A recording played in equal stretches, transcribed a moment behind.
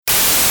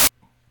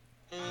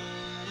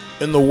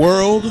In the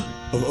world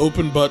of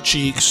open butt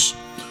cheeks,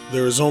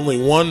 there is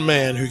only one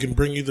man who can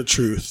bring you the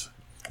truth.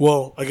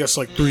 Well, I guess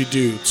like three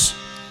dudes.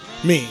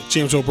 Me,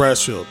 James O.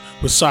 Brasfield.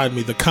 Beside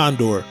me, the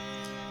Condor.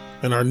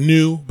 And our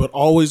new, but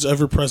always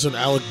ever-present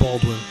Alec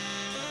Baldwin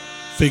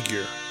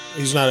figure.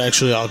 He's not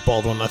actually Alec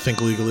Baldwin, I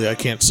think legally. I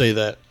can't say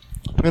that.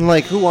 And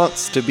like, who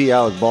wants to be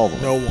Alec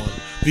Baldwin? No one.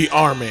 The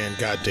R-Man,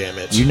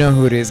 goddammit. You know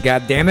who it is,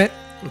 goddammit.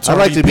 I'd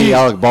like to be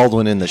Alec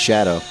Baldwin in The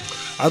Shadow.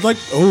 I'd like...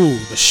 Oh,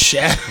 The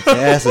Shadow. Yeah,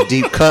 that's a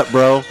deep cut,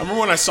 bro. I remember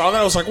when I saw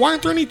that, I was like, why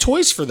aren't there any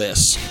toys for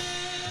this?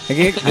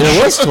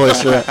 There was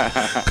toys for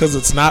that. Because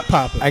it's not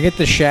popping. I get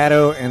the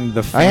Shadow and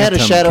the Phantom I had a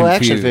Shadow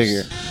confused. action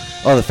figure.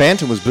 Oh, the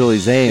Phantom was Billy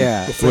Zane.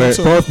 Yeah, The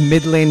Phantom. both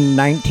middling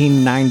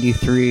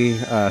 1993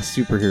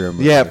 superhero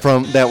movies. Yeah,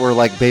 that were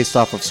like based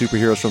off of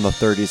superheroes from the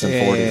 30s and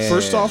 40s. Yeah.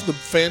 First off, the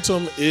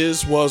Phantom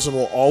was, and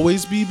will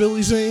always be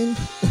Billy Zane.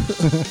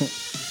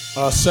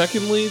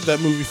 Secondly,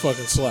 that movie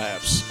fucking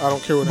slaps. I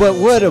don't care what. But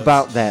anyone what says.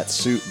 about that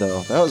suit,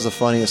 though? That was the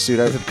funniest suit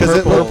ever.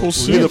 purple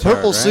suit? The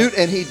purple Right? suit,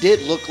 and he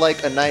did look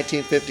like a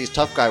 1950s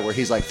tough guy where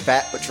he's like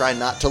fat but trying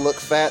not to look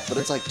fat. But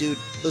it's like, dude,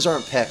 those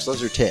aren't pecs,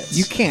 those are tits.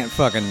 You can't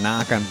fucking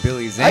knock on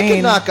Billy Zane. I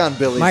can knock on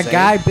Billy My Zane.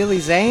 guy, Billy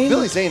Zane.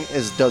 Billy Zane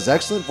does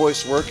excellent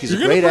voice work. He's You're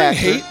a gonna great bring actor.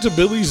 hate to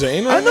Billy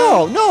Zane? Right I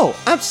know, no.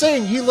 I'm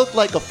saying he looked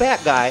like a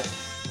fat guy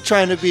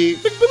trying to be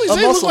Now? Billy a Zane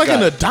looked muscle like guy.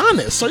 an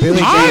Adonis. Are you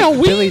Billy high Zane. on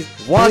weed? Billy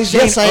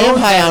Yes, Zane I am owned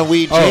high that. on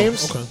weed,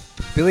 James. Oh, okay.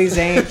 Billy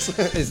Zane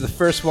is the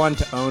first one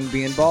to own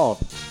being bald.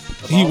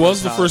 He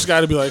was the first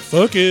guy to be like,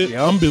 "Fuck it, Yep.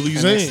 I'm Billy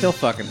And they Zane." still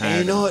fucking And hide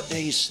you know him.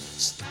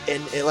 what?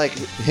 And like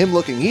him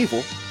looking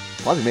evil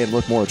probably made him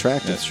look more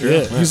attractive. That's true.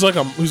 Yeah, he's like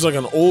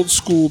an old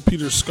school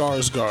Peter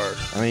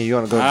Skarsgård. I mean, you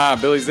want to go?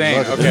 Billy Zane.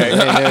 Look, Okay.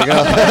 there you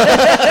go.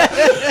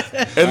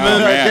 And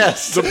then man.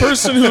 the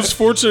person who's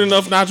fortunate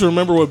enough not to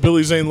remember what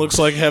Billy Zane looks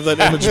like, have that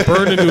image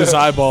burned into his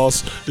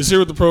eyeballs, is here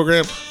with the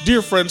program.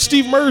 Dear friend,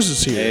 Steve Mers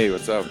is here. Hey,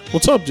 what's up?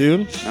 What's up,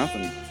 dude?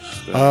 Nothing.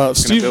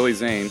 Steve- Billy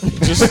Zane.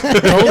 Just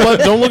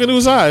don't look into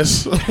his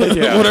eyes.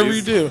 Yeah, Whatever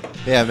he's- you do.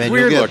 Yeah, man,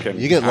 Weird you looking,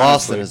 get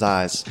lost honestly. in his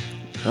eyes.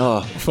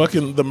 Oh,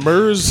 Fucking the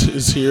Mers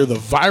is here, the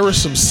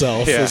virus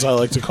himself, Yeah. as I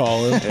like to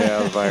call him.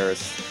 Yeah, the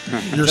virus.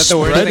 You're Is that the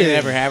worst thing spreading. that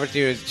ever happened to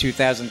you is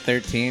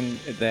 2013,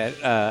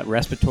 that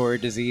respiratory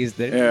disease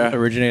that Yeah.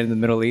 originated in the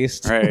Middle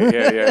East? Right,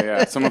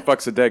 yeah. Someone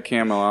fucks a dead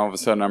camel, all of a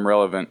sudden I'm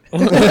relevant.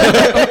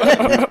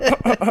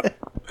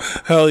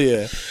 Hell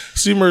yeah.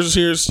 Steve Mers is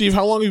here. Steve,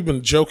 how long have you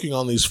been joking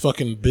on these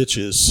fucking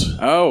bitches?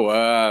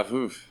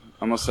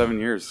 Almost 7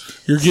 years.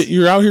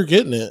 You're out here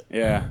getting it.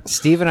 Yeah.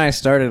 Steve and I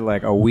started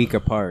like a week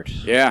apart.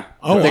 Yeah.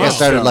 Oh, I think wow. I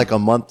started like a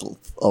month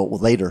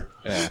later,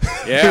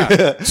 Yeah.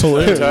 It's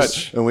hilarious.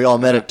 Touch. and we all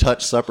met at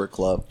Touch Supper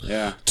Club.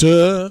 Yeah.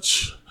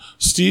 Touch.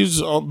 Steve's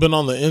been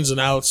on the ins and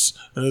outs,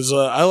 and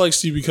I like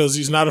Steve because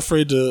he's not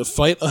afraid to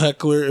fight a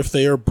heckler if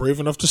they are brave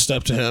enough to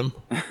step to him.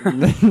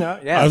 No,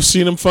 yeah. I've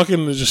seen him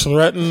fucking just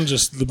threaten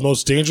just the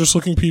most dangerous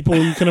looking people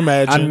you can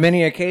imagine. On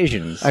many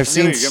occasions. I've I'm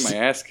seen. gonna get my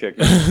ass kicked.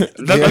 I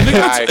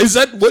think is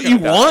that what you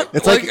want?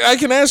 It's like, like- I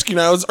can ask you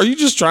now: are you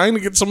just trying to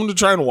get someone to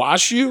try and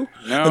wash you,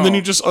 No. and then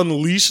you just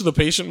unleash the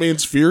patient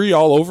man's fury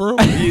all over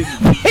him?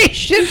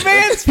 Patient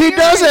man's He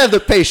does have the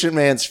patient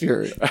man's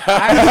fury.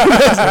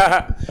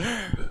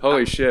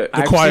 Holy shit.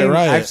 Quiet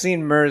Riot. I've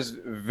seen Mers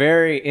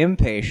very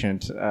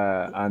impatient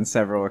on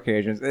several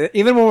occasions.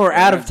 Even when we're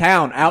out of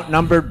town,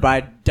 outnumbered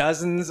by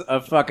dozens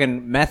of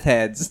fucking meth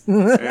heads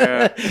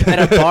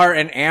at a bar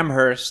in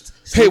Amherst.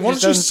 Hey, Steve why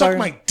just don't you doesn't suck start-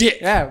 my dick?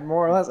 Yeah,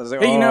 more or less. I was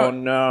like, Hey, you know-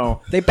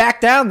 no. They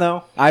back down,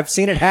 though. I've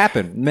seen it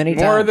happen many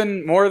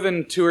times. More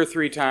than 2 or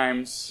 3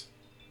 times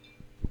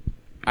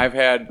I've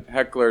had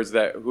hecklers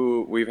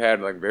who we've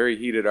had like very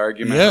heated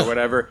arguments Yeah. or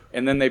whatever,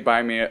 and then they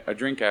buy me a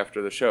drink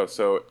after the show.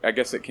 So I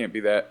guess it can't be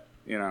that,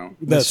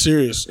 That's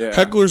serious. Yeah.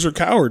 Hecklers are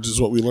cowards,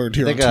 is what we learned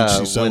here I think on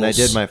TC when I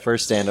Cells. did my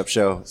first stand-up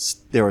show,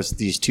 there was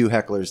these 2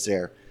 hecklers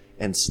there,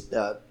 and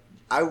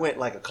I went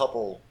like a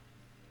couple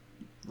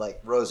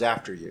rows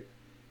after you,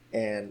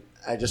 and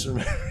I just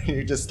remember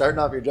you just starting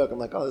off your joke. I'm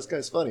like, oh, this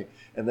guy's funny,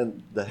 and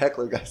then the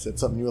heckler guy said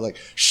something. You were like,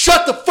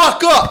 shut the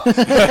fuck up.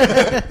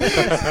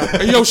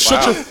 Hey, yo,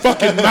 shut your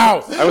fucking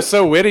mouth, I was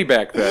so witty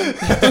back then.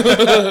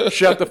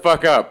 Shut the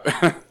fuck up.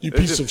 you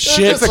piece of It's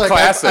shit. a like,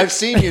 classic. I've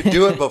seen you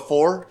do it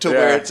before to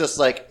where Yeah. it's just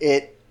like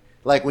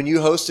when you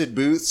hosted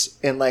booths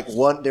and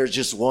there's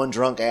just one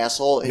drunk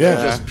asshole, and Yeah.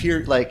 you're just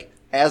pure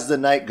as the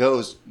night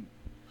goes.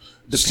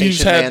 The Steve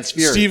patient man's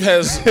fury.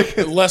 has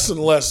less and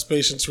less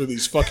patience for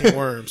these fucking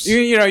worms.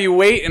 You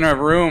wait in a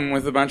room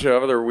with a bunch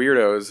of other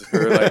weirdos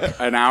for like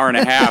an hour and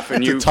a half,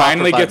 and To you talk for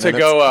finally 5 get to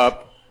minutes. go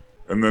up.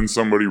 and then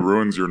somebody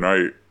ruins your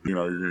night, you're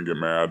gonna get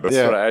mad. That's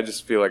Yeah. But I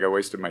just feel like I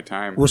wasted my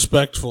time.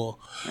 Respectful.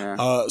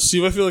 Yeah.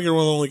 Steve, I feel like you're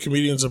one of the only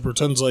comedians that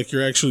pretends like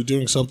you're actually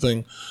doing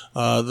something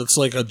that's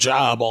like a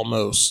job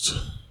almost.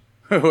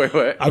 Wait,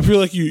 what? I feel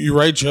like you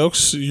write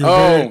jokes. You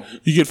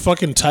get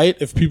fucking tight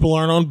if people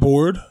aren't on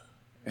board,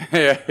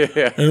 yeah.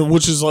 and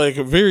which is like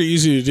very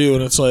easy to do.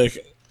 And it's like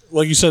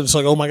you said, it's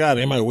like, oh my god,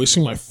 am I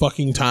wasting my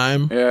fucking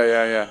time?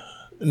 Yeah.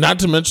 Not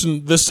to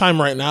mention this time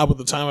right now, but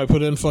the time I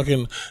put in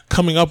fucking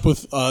coming up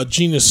with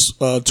genius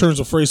turns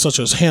of phrase such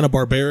as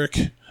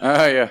Hanna-Barbaric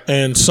Yeah.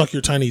 and suck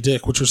your tiny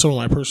dick, which are some of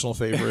my personal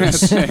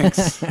favorites.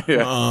 Thanks.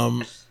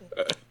 Yeah.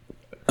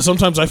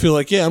 Sometimes I feel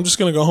like, I'm just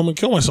going to go home and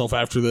kill myself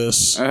after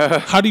this.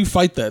 How do you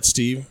fight that,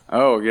 Steve?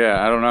 Oh,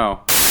 yeah. I don't know.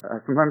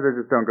 Sometimes I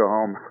just don't go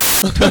home.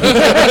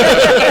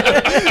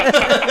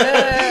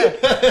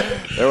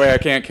 That way I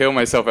can't kill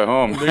myself at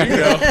home. There you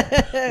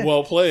go.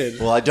 Well played.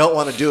 Well, I don't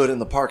want to do it in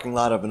the parking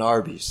lot of an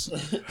Arby's.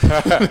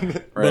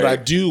 But I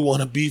do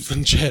want a beef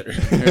and cheddar.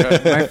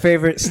 My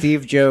favorite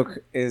Steve joke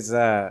is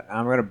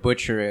I'm gonna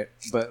butcher it,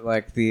 but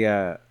like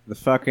the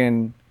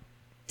fucking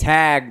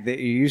tag that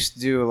you used to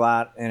do a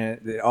lot,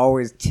 and it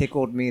always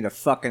tickled me to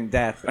fucking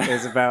death.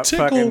 Is about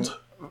fucking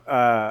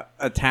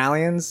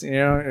Italians. You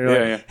know,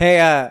 you're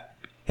like,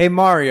 Hey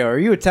Mario, are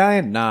you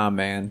Italian? Nah,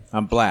 man,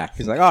 I'm black.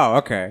 He's like, oh,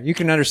 okay. You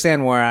can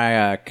understand where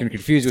I can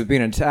confuse you with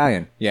being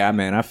Italian. Yeah,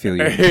 man, I feel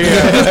you.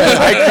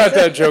 I cut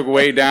that joke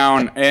way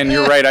down, and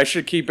you're right. I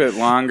should keep it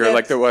longer,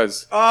 like there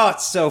was. Oh,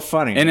 it's so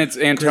funny. And it's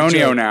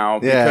Antonio now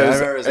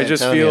because I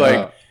just Antonio. feel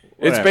like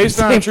it's Whatever. based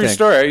on a Same true thing.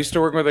 story. I used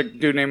to work with a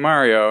dude named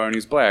Mario, and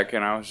he's black,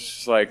 and I was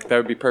just like, that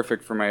would be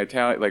perfect for my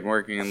Italian, like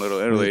working in Little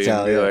Italy, and be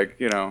Italian. like,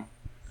 you know.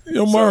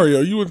 Yo,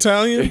 Mario, you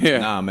Italian? Yeah.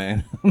 Nah,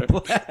 man.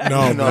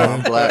 No, No,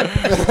 I'm black.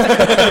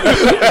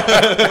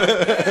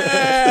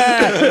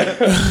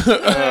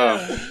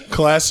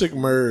 Classic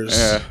Murs.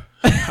 Yeah.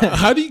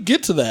 How do you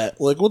get to that?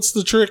 Like, what's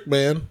the trick,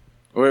 man?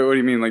 What do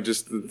you mean? Like,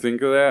 just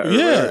think of that? Or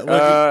Yeah,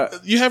 what?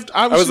 like, you have to.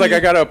 I was like, I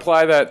got to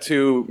apply that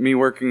to me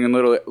working in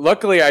Little.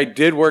 Luckily, I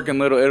did work in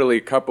Little Italy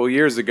a couple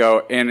years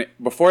ago, and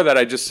before that,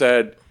 I just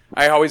said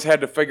I always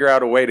had to figure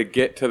out a way to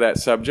get to that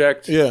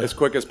subject as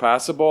quick as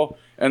possible.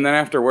 And then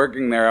after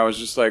working there, I was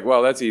just like,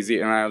 well, that's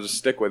easy, and I'll just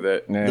stick with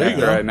it. Yeah. There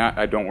you After go.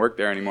 I don't work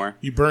there anymore.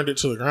 You burned it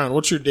to the ground.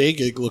 What's your day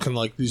gig looking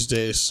like these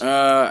days?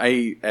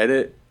 I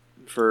edit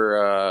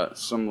for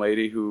some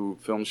lady who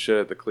films shit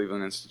at the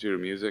Cleveland Institute of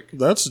Music.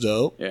 That's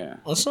dope. Yeah.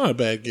 That's not a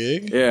bad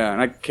gig. Yeah,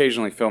 and I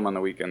occasionally film on the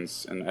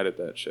weekends and edit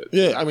that shit.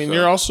 Yeah, I mean,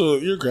 So-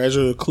 you're a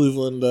graduate of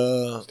Cleveland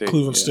yeah.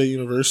 State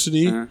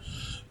University. Uh-huh.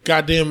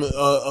 Goddamn,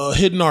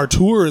 hitting our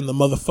tour in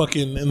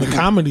the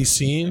comedy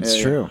scene. It's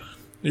true.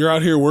 You're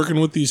out here working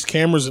with these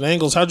cameras and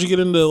angles. How'd you get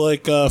into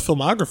like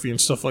filmography and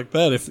stuff like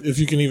that? If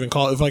you can even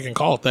if I can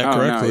call it that Oh,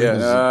 correctly. no,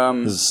 yeah.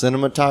 This is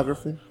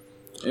cinematography.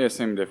 Yeah,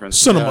 same difference.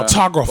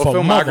 Cinematographer, Well,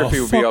 filmography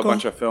would be a motherfucker.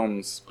 bunch of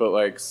films, but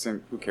like,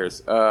 who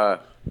cares?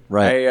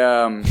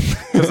 Right.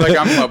 Because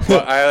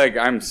like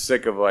I'm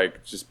sick of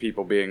like just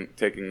people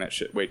taking that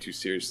shit way too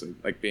seriously,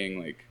 like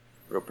being like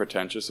real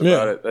pretentious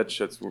about it. That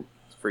shit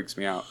freaks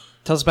me out.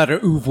 Tell us about her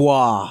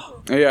oeuvre.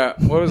 Yeah,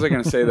 what was I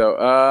gonna say though?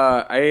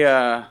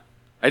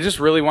 I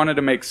just really wanted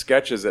to make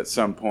sketches at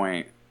some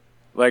point.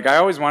 Like I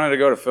always wanted to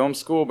go to film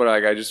school, but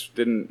like I just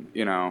didn't.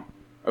 You know,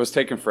 I was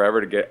taking forever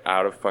to get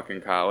out of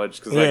fucking college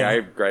because like I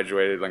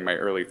graduated like my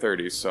early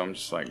 30s, so I'm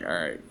just like, all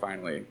right,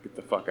 finally get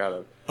the fuck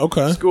out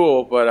of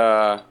school.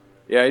 But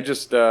yeah, I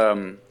just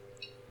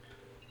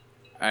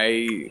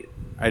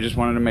I just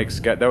wanted to make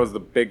sketch. That was the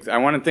big. I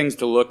wanted things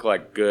to look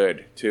like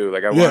good too.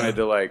 Like I wanted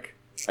to like.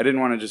 I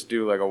didn't want to just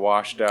do like a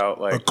washed out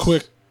like a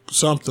quick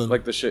something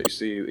like the shit you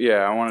see. Yeah,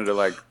 I wanted to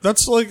like.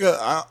 That's like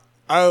I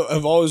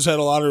have always had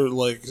a lot of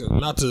like,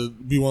 not to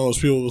be one of those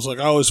people, but it's like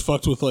I always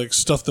fucked with like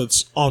stuff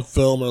that's on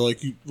film or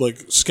like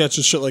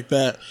sketches, shit like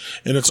that.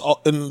 And it's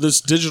all in this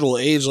digital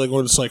age, like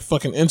when it's like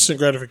fucking instant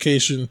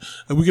gratification.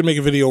 Like we could make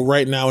a video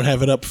right now and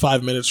have it up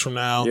 5 minutes from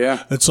now.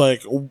 Yeah. It's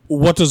like,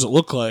 what does it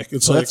look like?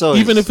 It's like,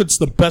 even if it's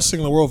the best thing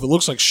in the world, if it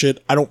looks like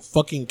shit, I don't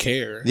fucking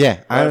care.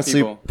 Yeah, I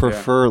honestly people,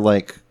 prefer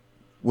like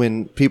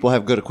when people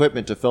have good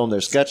equipment to film their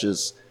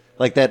sketches,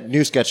 like that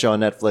new sketch show on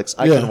Netflix.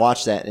 I can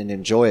watch that and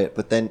enjoy it,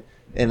 but then,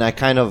 and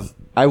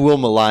I will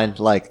malign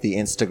like the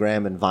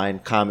Instagram and Vine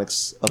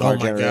comics of our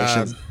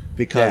generation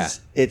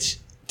because it's,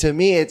 to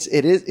me,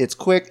 it's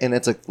quick and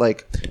it's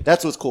like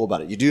that's what's cool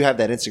about it. You do have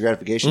that instant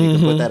gratification. You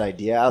can put that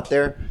idea out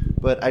there,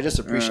 but I just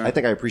appreciate. I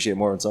think I appreciate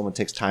more when someone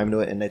takes time to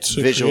it and it's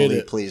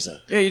visually pleasing.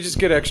 Yeah, you just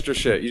get extra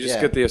shit. You just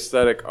get the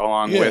aesthetic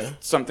along with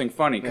something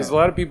funny because a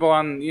lot of people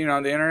on the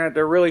internet,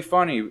 they're really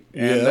funny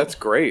and that's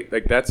great.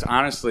 Like that's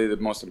honestly the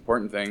most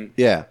important thing.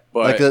 Yeah,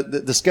 but like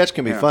the sketch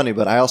can be funny,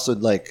 but I also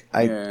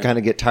kind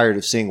of get tired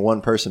of seeing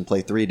one person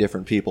play three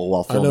different people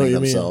while filming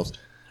themselves.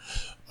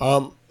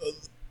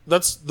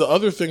 That's the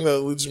other thing that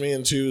leads me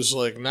into is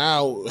like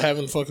now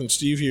having fucking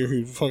Steve here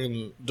who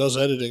fucking does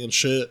editing and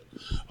shit.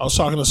 I was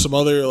talking to some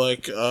other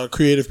like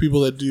creative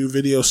people that do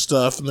video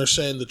stuff, and they're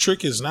saying the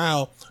trick is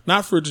now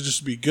not for it to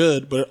just be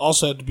good, but it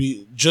also had to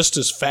be just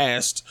as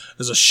fast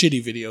as a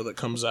shitty video that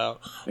comes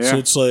out. So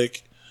it's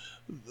like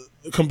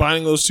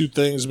combining those two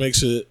things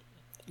makes it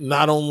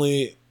not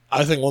only,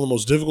 I think, one of the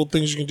most difficult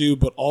things you can do,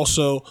 but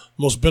also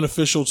most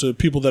beneficial to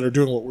people that are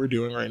doing what we're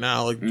doing right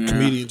now, like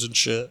comedians and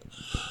shit.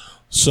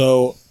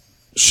 So,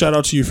 shout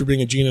out to you for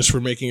being a genius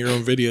for making your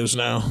own videos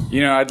now.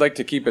 You know, I'd like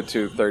to keep it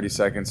to 30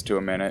 seconds to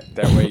a minute.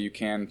 That way you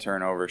can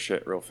turn over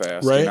shit real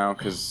fast, right? You know,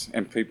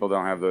 and people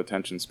don't have the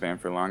attention span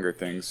for longer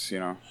things, you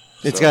know.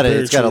 It's So- got to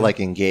Very it's got to true. like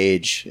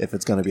engage. If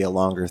it's going to be a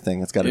longer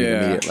thing, it's got to be Yeah.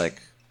 immediate.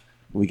 Like,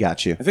 we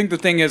got you. I think the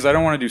thing is, I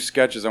don't want to do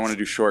sketches. I want to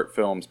do short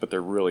films, but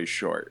they're really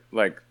short.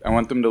 Like, I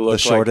want them to look like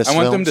shortest I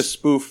want them to films?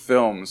 spoof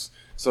films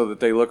so that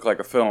they look like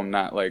a film,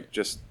 not like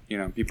just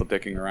people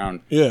dicking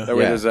around. Yeah. That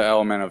way, Yeah. there's an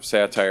element of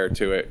satire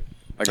to it,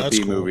 like That's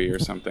a B movie cool. or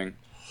something.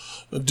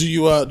 Do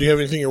you have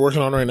anything you're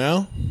working on right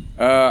now?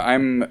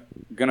 I'm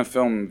gonna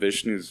film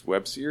Vishnu's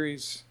web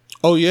series.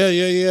 Oh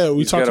yeah. We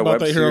He's talked got a about web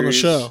that here on the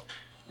series show.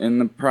 In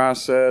the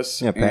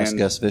process, Yeah, past and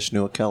guest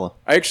Vishnu Akella.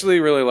 I actually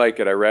really like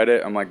it. I read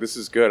it. I'm like, this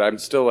is good. I'm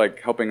still like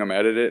helping him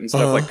edit it and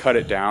stuff, like cut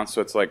it down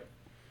so it's like,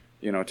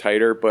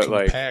 tighter. But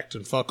like, Compact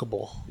and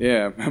fuckable.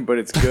 yeah, but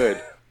it's good.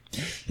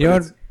 You know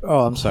what?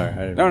 Oh, I'm sorry. I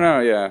didn't No,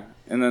 yeah.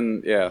 And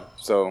then, yeah,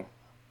 so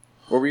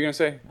what were you going to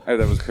say? That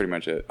was pretty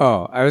much it.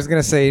 Oh, I was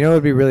gonna say, you know, what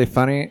would be really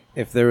funny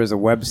if there was a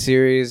web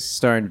series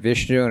starring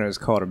Vishnu and it was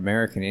called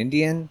American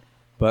Indian,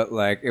 but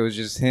like it was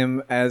just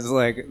him as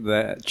like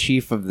the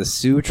chief of the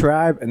Sioux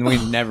tribe, and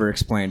we never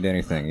explained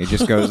anything. He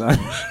just goes on.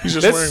 He's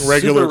just That's wearing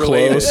regular super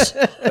related. clothes.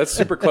 That's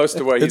super close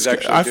to what he's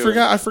actually I doing.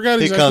 forgot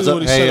He exactly comes what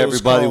up, he said hey it was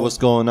everybody, called. what's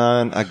going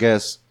on? I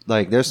guess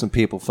like there's some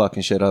people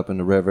fucking shit up in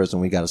the rivers,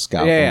 and we got to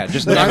scout Yeah, them.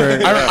 just But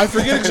never. I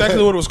forget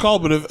exactly what it was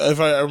called, but if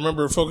I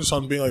remember, focused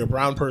on being like a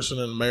brown person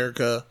in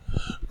America,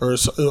 or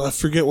I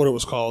forget what it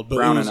was called. But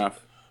Brown it was enough.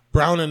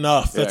 Brown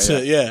enough. That's yeah.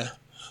 it.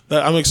 Yeah,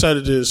 I'm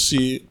excited to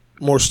see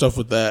more stuff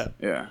with that.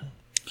 Yeah.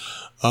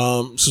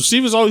 So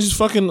Steve is always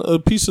fucking a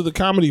piece of the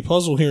comedy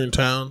puzzle here in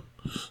town.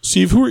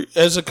 Steve,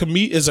 as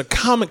a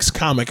comics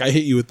comic, I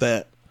hit you with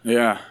that.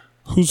 Yeah.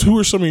 Who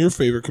are some of your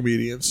favorite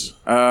comedians?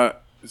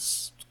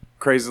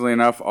 Crazily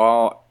enough,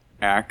 all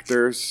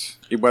actors,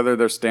 whether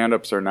they're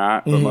stand-ups or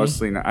not, but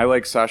mostly not. I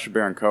like Sacha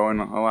Baron Cohen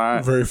a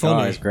lot. Very Oh,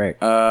 funny. he's great.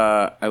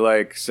 I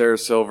like Sarah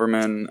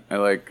Silverman. I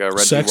like Reggie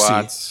Sexy.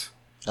 Watts.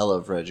 I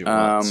love Reggie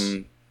Watts.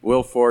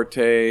 Will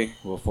Forte,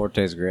 Will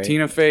Forte's great.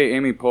 Tina Fey,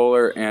 Amy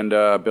Poehler, and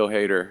Bill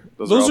Hader.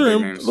 Those those are all are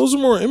big names. those are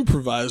more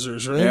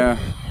improvisers, right? Yeah.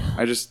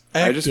 I just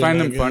Acting, find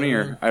I them guess.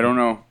 funnier. I don't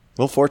know.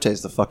 Will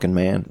Forte's the fucking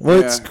man. Well,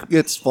 Yeah.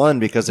 it's fun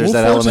because there's Will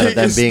that element Forte of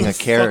them is being the a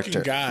character.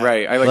 fucking guy.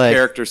 Right. I like, Like-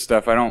 character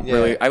stuff. I don't Yeah.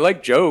 really. I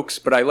like jokes,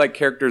 but I like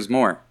characters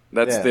more.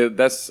 That's Yeah.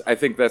 I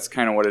think that's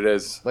kind of what it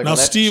is. Like Now, when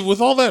that- Steve,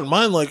 with all that in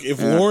mind, like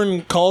if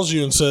Lauren calls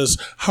you and says,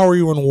 "How are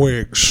you in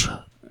wigs?"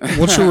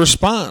 What's your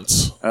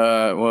response?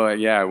 Well,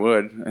 yeah, I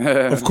would.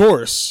 Of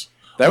course,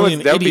 That Only would-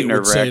 an that would be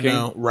idiot say nerve-wracking.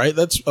 no, right?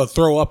 That's a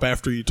throw up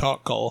after you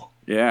talk call.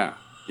 Yeah.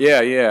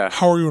 Yeah.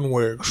 How are you in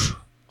wigs?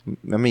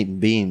 I'm eating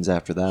beans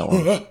after that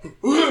one.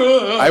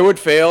 I would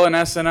fail an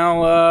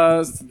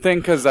SNL thing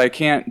because I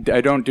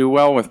don't do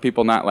well with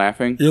people not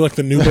laughing. You're like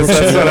the new That's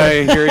Brooks. what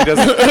I hear he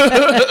doesn't.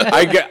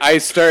 I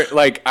start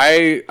like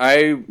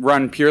I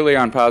run purely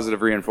on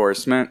positive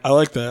reinforcement, I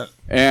like that.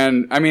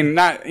 and I mean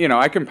not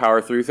I can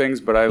power through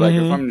things, but I like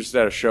if I'm just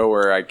at a show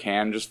where I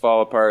can just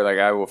fall apart, like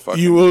I will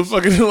fucking. You will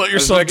fucking let It's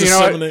yourself like, you know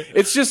what? disseminate.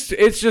 It's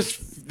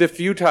just the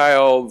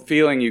futile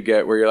feeling you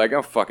get where you're like,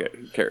 oh fuck it,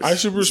 who cares? I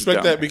should This is respect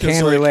dumb. that because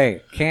Can like,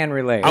 relate. Can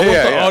relate. I want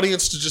Yeah, the yeah.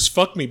 audience to just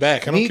fuck me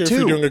back. I don't Me care if too.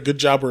 you're doing a good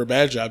job or a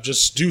bad job.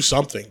 Just do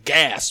something.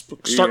 Gasp.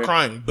 Start Yeah.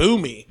 crying. Boo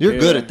me. You're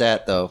good Yeah. at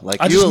that though.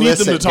 Like I you just need them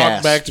to elicit talk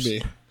gasps. back to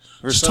me.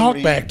 Just some talk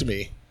reason. back to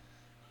me.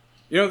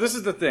 This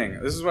is the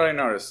thing. This is what I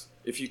noticed.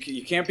 If you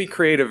can't be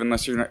creative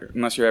unless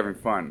you're having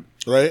fun.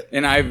 Right?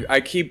 And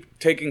I keep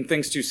taking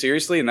things too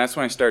seriously, and that's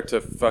when I start to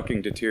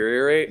fucking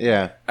deteriorate.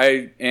 Yeah.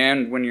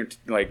 And when you're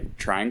like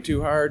trying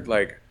too hard,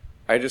 like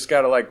I just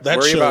gotta like That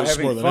worry about shows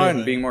more having than fun,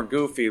 anything. being more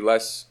goofy,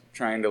 less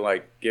trying to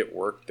like get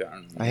work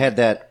done. I had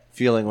that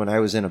feeling when I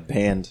was in a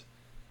band,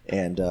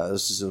 and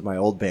this is my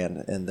old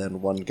band, and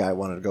then one guy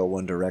wanted to go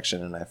One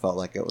Direction, and I felt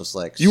like it was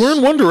like You were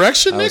in One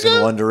Direction, I was in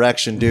nigga? One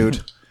Direction,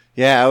 dude.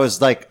 Yeah, I was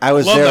Love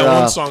there. that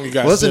one song you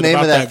guys What's the did name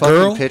about of that that fucking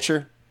girl?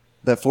 pitcher?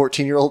 That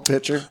 14-year-old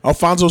pitcher?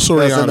 Alfonso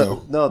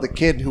Soriano. No, the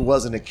kid who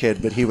wasn't a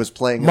kid, but he was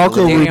playing.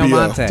 Marco Daniel Rubio.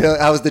 Monte.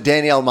 I was the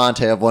Danielle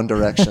Monte of One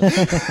Direction.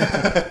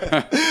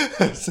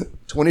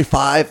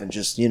 25 and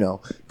just,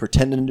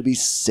 pretending to be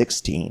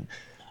 16.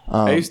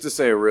 I used to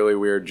say a really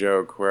weird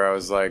joke where I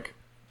was like,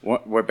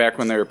 what back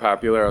when they were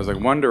popular, I was like,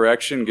 One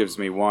Direction gives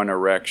me one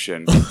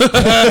erection. Just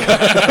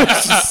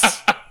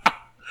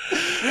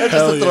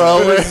a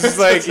throwaway. It's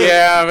like,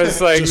 yeah,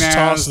 it's like, Just nah,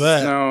 toss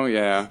that. no,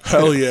 yeah.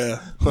 Hell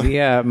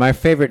yeah. My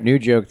favorite new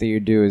joke that you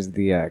do is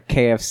the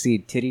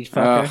KFC titty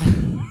fucker.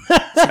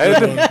 I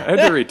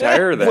had to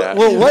retire that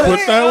Well, what?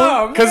 Put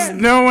that one? because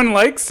no one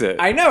likes it.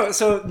 I know.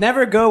 So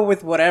never go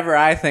with whatever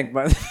I think.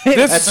 But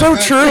That's so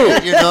true.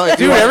 If you Dude,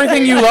 want-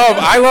 everything you love,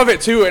 I love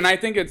it too, and I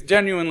think it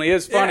genuinely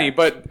is funny. Yeah.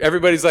 But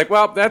everybody's like,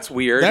 "Well, that's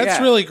weird." That's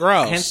Yeah. really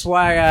gross. hence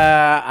why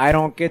I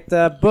don't get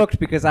booked,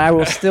 because I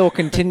will still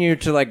continue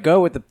to like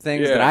go with the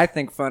things Yeah. that I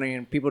think funny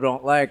and people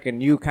don't like,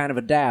 and you kind of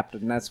adapt,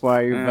 and that's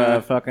why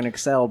you've fucking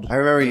excelled. I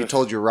remember you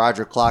told your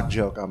Roger Clock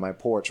joke on my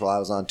porch while I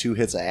was on 2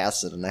 hits of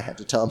acid, and I had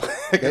to tell him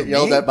I got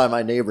yelled at by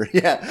my neighbor.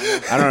 Yeah,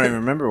 I don't even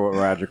remember what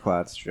Roger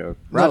Klotz joke.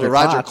 Roger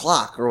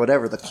Clock or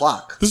whatever the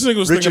clock. This nigga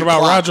was Richard thinking about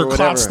Clock Roger or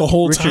whatever. Klotz the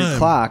whole Richard time.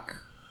 Clock.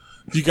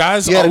 You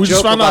guys, He had a we just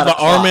joke found out about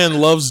that a our clock. man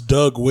loves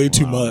Doug way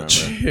too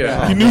much.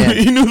 Yeah. He knew man.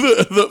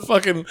 the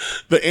fucking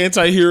the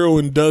anti-hero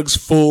in Doug's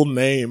full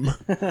name.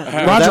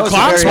 That Roger was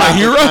Clark's a very my awkward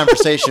hero.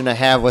 conversation to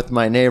have with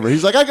my neighbor.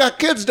 He's like, I got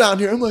kids down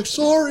here. I'm like,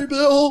 sorry,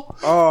 Bill.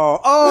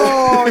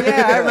 Oh,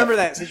 yeah, I remember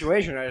that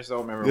situation. I just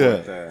don't remember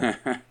Yeah.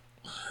 what.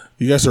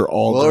 You guys are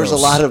all. Well, there's a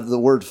gross. lot of the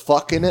word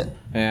fuck in it,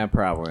 Yeah,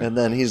 probably. and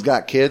then he's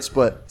got kids,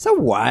 but So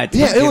what?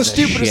 yeah, Who it gives was a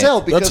stupid as shit? hell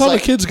because That's how the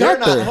like, kids they're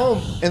got not there.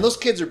 home, and those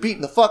kids are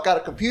beating the fuck out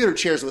of computer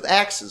chairs with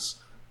axes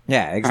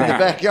Yeah, in the exactly.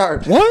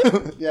 backyard.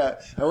 What?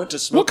 Yeah, I went to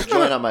smoke What a kind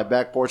joint of- on my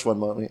back porch one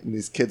moment, and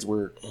these kids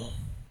were.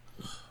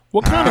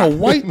 What kind of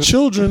white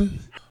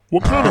children?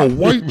 What kind of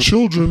white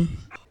children?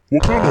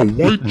 What kind of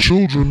white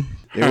children?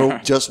 They were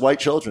just white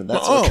children.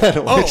 That's Oh, what kind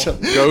of white oh.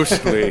 children.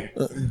 Ghostly.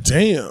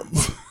 Damn.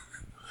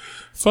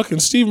 Fucking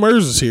Steve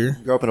Mers is here.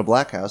 You grow up in a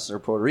black house or a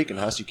Puerto Rican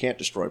house, you can't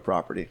destroy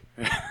property.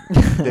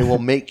 They will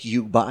make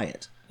you buy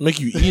it. Make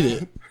you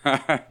eat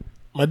it.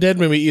 My dad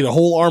made me eat a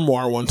whole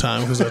armoire one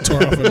time because I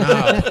tore off a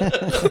knob.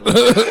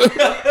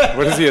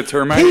 What is he, a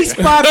termite? Piece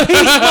by piece,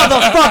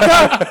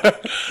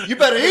 motherfucker. You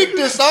better eat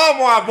this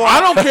armoire, boy.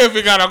 I don't care if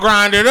you gotta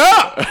grind it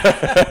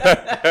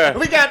up.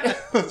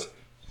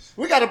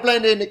 We got a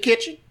blender in the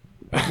kitchen.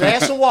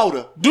 Glass of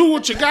water. Do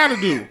what you gotta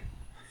do.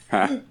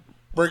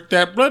 Break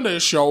that blender,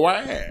 it's your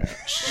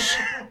ass.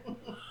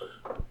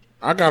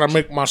 I gotta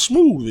make my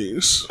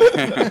smoothies.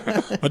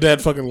 My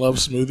dad fucking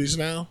loves smoothies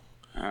now.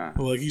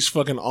 Like he's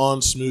fucking on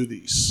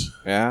smoothies.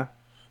 Yeah.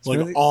 Like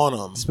Smoothie- on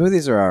them.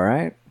 Smoothies are all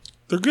right,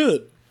 They're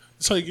good.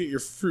 That's how you get your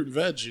fruit and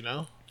veg, you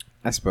know?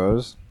 I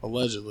suppose.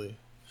 Allegedly.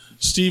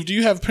 Steve, do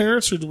you have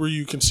parents or were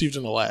you conceived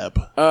in a lab?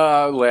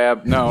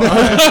 Lab. No.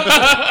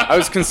 I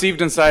was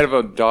conceived inside of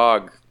a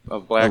dog. A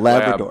black A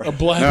Labrador. lab. A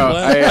black No,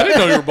 lab? I- I didn't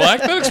know you were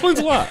black. That explains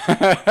a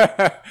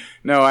lot.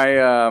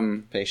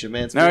 No, Patient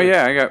man's No, food.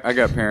 yeah, I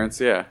got parents,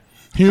 yeah.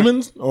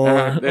 Humans?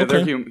 Or They're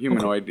okay.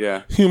 humanoid,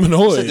 yeah.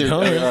 Humanoid. They're,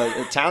 huh?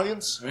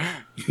 Italians?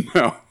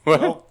 No.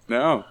 What?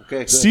 No. Okay,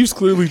 good. Steve's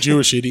clearly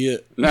Jewish,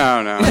 idiot. No.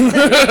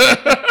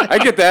 I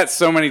get that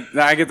so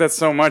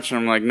much, and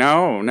I'm like,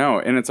 no.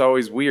 And it's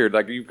always weird.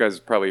 Like, you guys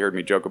probably heard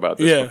me joke about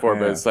this Yeah. before,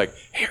 but Yeah. it's like,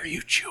 hey, are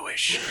you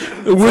Jewish?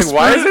 Whisper Like,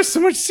 why is it. there so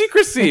much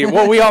secrecy?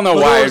 Well, we all know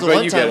Well, there why, was the but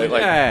one you time get it. we-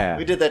 Like, Yeah.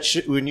 We did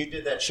that when you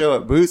did that show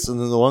at Boots, and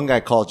then the one guy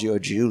called you a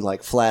Jew,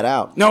 like flat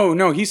out.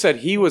 no, he said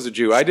he was a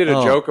Jew. I did a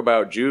Oh. joke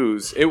about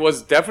Jews. It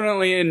was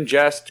definitely in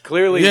jest.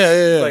 Clearly,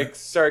 Yeah. like,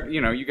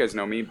 you guys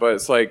know me, but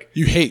it's like,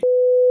 You hate.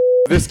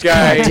 this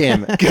guy, God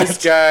damn it. this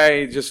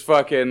guy just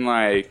fucking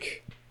like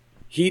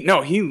he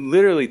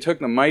literally took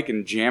the mic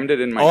and jammed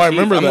it in my Oh, teeth. I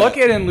remember I'm that.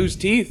 lucky I didn't lose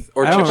teeth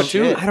or I chip a don't,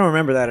 tooth. I don't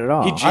remember that at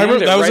all. He I jammed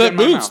remember it that was right at in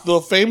my Boots, mouth.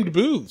 the famed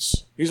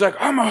Boots. He's like,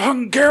 I'm a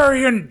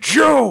Hungarian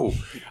Jew.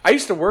 I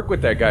used to work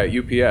with that guy at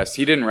UPS.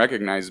 He didn't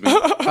recognize me.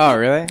 Oh,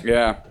 really?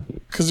 Yeah,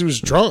 Because he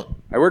was drunk.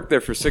 I worked there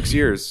for 6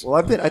 years. Well,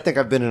 I think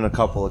I've been in a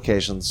couple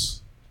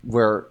occasions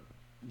where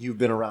you've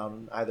been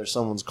around. Either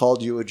someone's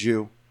called you a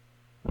Jew,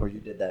 or you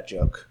did that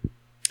joke.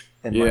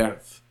 And Yeah.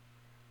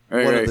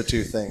 one Right. of the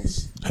two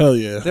things. Hell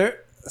yeah. There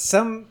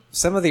some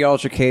of the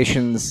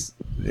altercations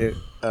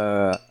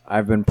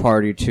I've been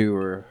party to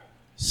or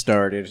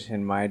started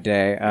in my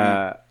day.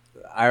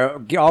 I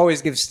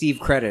always give Steve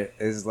credit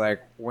is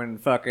like when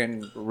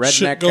fucking redneck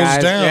Shit goes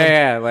guys, down.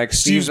 yeah, like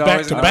Steve's Steve's back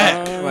always to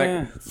back.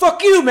 like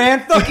fuck you,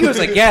 man, fuck you. It's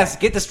like yes,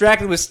 get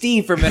distracted with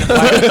Steve for a minute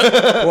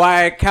while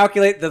I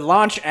calculate the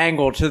launch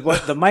angle to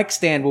what the mic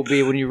stand will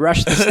be when you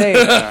rush the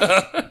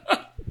stage.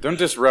 Don't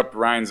disrupt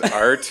Ryan's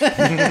art.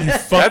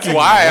 That's Fucking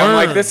why I'm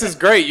like, worm. this is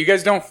great. You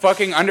guys don't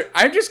fucking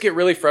I just get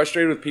really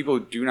frustrated with people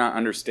who do not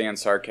understand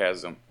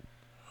sarcasm,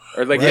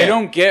 or like they Right.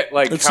 don't get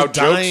like It's how a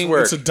dying. jokes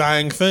work. It's a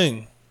dying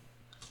thing.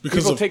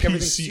 Because People of take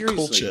everything PC seriously.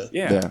 culture.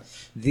 Yeah.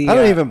 The, I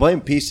don't even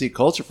blame PC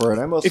culture for it.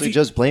 I If mostly you-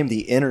 just blame the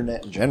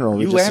internet in general.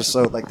 We You just laugh-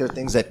 so like there are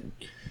things that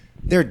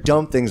there are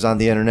dumb things on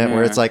the internet where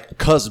Yeah. it's like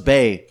 "cuz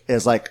bay"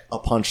 is like a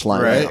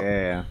punchline, Right. now.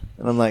 yeah.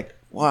 And I'm like,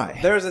 why?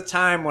 There was a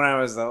time when I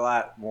was a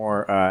lot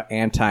more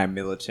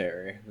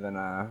anti-military than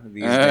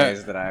these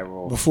days that I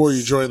will Before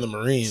you join the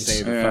Marines.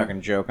 say the Yeah.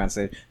 fucking joke on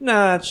stage.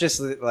 No, it's just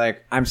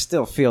like I'm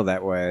still feel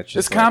that way. It's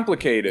just It's like,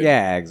 complicated.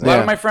 Yeah, A exactly. lot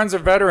of my friends are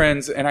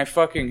veterans, and I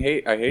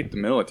hate the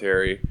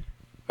military,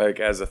 like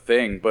as a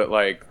thing. But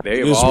like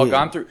they've is all weird.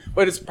 gone through.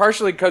 But it's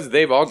partially because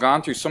they've all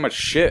gone through so much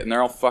shit, and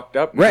they're all fucked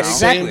up. Right, now.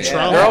 exactly. Same Yeah.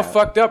 trauma. They're all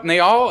fucked up, and they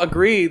all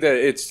agree that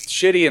it's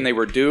shitty, and they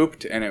were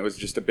duped, and it was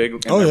just a big.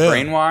 And Oh, they're yeah.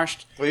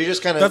 brainwashed. Well, you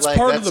just kind of That's like,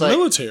 part of the like,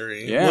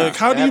 military. Yeah. Like,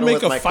 how It do you happened make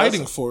with a my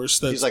fighting cousin. force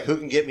that's He's like, who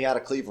can get me out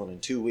of Cleveland in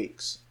 2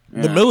 weeks?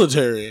 the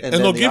military? And,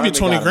 then they'll the give you Army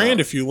 20 got 'em grand out.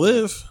 if you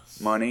live.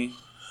 Money.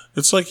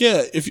 It's like,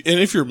 yeah,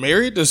 if you're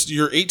married, does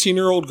your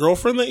 18-year-old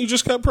girlrold that you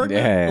just got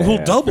pregnant? Yeah, We'll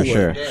yeah, double for it.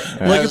 sure.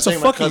 Like, I was it's a saying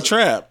my fucking cousin-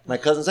 trap. My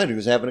cousin said he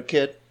was having a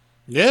kid.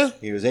 Yeah.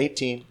 He was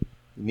 18.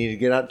 He needed to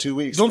get out in 2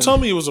 weeks. Don't tell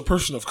me he was a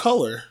person of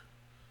color.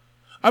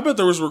 I bet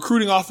there was a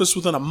recruiting office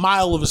within a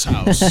mile of his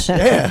house.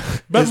 Yeah.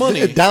 Bet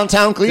money.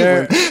 Downtown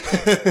Cleveland.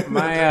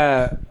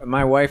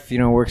 My wife,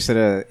 works at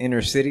a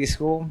inner city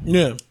school,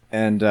 Yeah.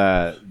 and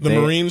The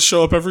Marines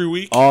show up every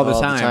week. all the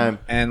All the time. time.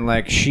 And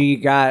like she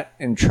got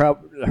in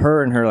trouble.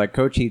 Her and her like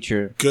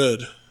co-teacher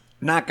Good.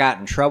 not got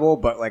in trouble,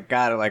 but like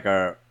got like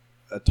a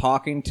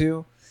talking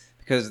to.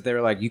 Because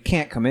they're like, you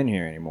can't come in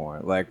here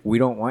anymore. Like, we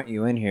don't want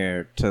you in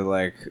here to,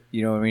 like,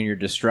 you know what I mean? You're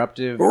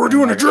disruptive. But we're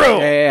doing a drill.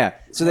 Yeah.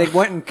 So they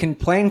went and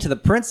complained to the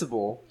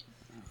principal.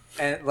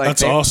 And like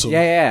That's awesome.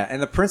 Yeah.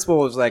 And the principal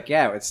was like,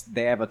 yeah,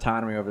 they have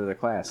autonomy over the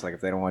class. Like,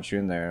 if they don't want you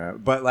in there.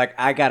 But, like,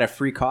 I got a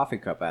free coffee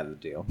cup out of the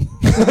deal.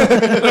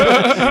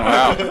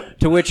 Wow.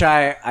 To which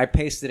I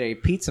pasted a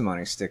pizza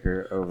money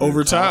sticker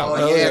over time. Oh,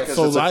 Hell yeah, yeah, because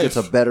for it's, life. it's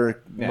a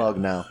better Yeah. mug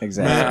now.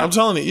 Exactly. Man, I'm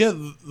telling you, yeah,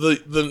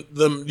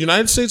 the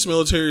United States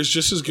military is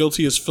just as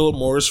guilty as Philip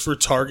Morris for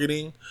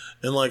targeting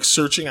and like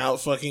searching out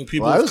fucking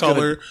people Well, I of was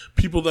color,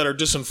 people that are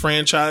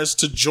disenfranchised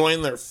to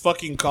join their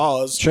fucking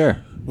cause.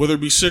 Sure. Whether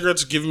it be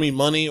cigarettes giving me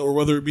money or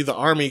whether it be the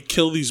army,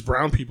 kill these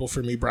brown people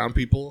for me, brown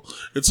people.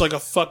 It's like a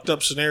fucked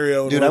up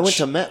scenario. Dude, I went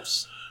to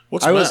MEPS.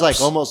 What's I was MEPS?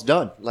 like almost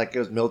done. Like it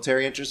was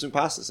military interest and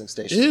processing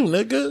station. Ew,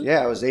 nigga.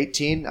 Yeah, I was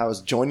 18. I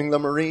was joining the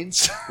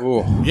Marines.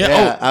 Ooh. Yeah,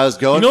 Yeah, I was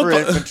going for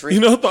what infantry.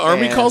 You know what the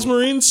army and- calls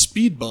Marines?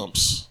 Speed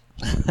bumps.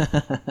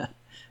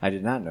 I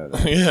did not know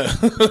that.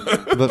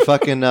 Yeah. But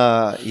fucking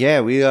I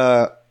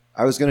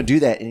was gonna do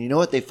that, and you know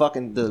what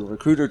the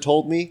recruiter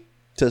told me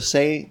to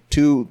say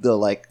to the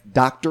like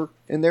doctor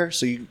in there.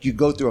 So you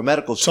go through a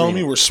medical Telling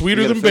screening. me we're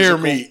sweeter You get a than bear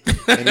physical,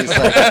 meat. and he's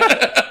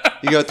like,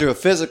 you go through a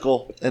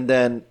physical, and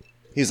then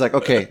he's like,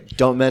 okay,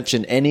 don't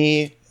mention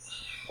any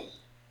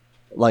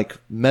like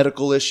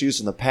medical issues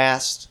in the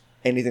past.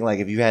 Anything like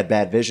if you had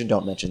bad vision,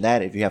 don't mention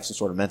that. If you have some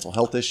sort of mental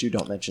health issue,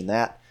 don't mention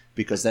that,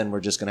 because then we're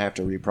just gonna have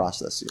to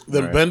reprocess you.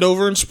 Then bend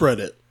over and spread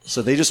it.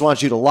 So they just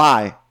want you to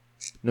lie,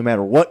 no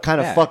matter what kind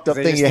of Yeah, fucked up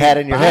they thing just you had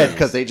need in your head, bodies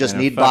because they just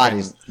and a need fucking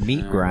bodies.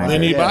 Meat grinder. They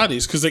need Yeah.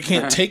 bodies because they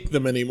can't take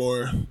them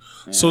anymore.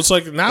 So it's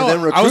like now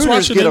And then I was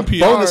recruiters watching get a NPR.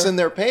 bonus in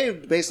their pay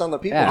based on the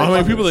people. Yeah. they How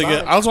many fucking people they get?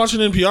 sign. I was watching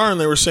NPR and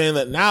they were saying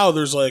that now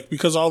there's like,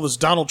 because of all this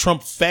Donald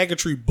Trump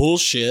faggotry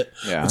bullshit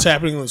Yeah. that's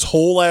happening in this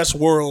whole ass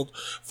world,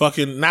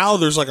 fucking now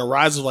there's like a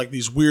rise of like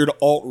these weird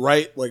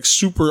alt-right, like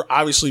super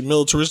obviously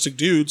militaristic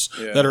dudes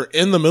that are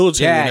in the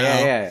military Yeah, now.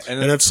 yeah.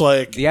 And it's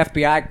like, The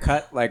FBI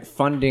cut like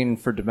funding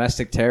for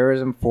domestic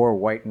terrorism for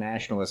white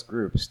nationalist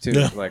groups too,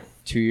 Yeah. like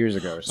 2 years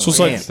ago. Or So it's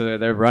something. like- so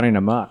they're running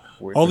amok.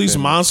 all these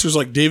within- monsters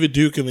like David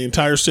Duke and the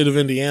entire state of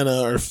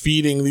Indiana are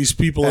feeding these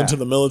people Yeah. into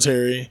the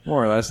military.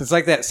 more or less. It's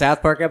like that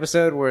South Park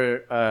episode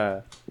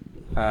where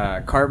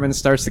Cartman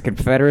starts the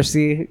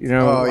Confederacy. You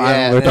know, Oh,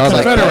 yeah. with It's all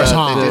like, the, Confederates, the,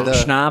 huh? they did the-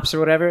 schnapps or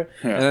whatever,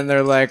 and then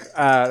they're like,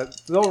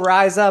 they'll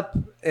rise up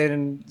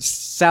in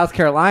South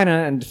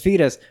Carolina and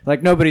defeat us.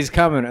 Like nobody's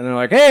coming, and they're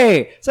like,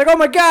 hey, it's like, oh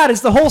my god,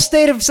 it's the whole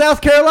state of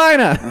South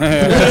Carolina.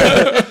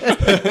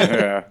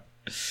 Yeah.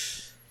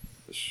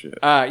 Shit.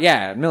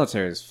 Yeah,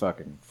 military is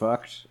fucking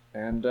fucked.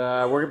 And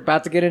we're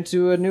about to get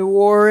into a new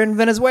war in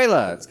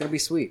Venezuela. It's gonna be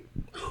sweet.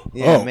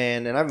 Yeah, Oh.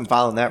 man, and I've been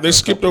following that. They for a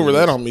skipped couple over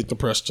years. that on Meet the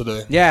Press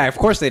today. Yeah, of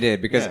course they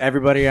did because Yeah.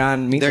 everybody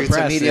on Meet There's the a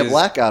Press media is,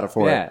 blackout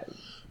for yeah,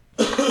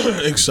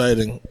 it.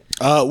 Exciting.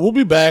 We'll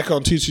be back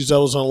on Teach These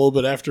Devils in a little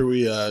bit after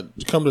we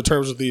come to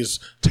terms with these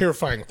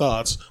terrifying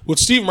thoughts with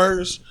Steve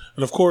Mers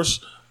and, of course,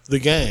 the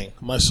gang.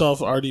 Myself,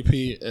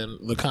 RDP, and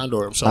the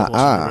Condor himself.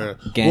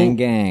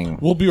 gang.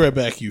 We'll be right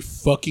back, you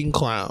fucking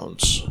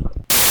clowns.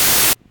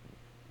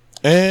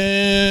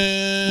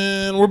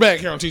 And we're back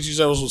here on Teach These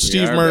Devils with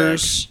Steve are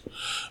Mers.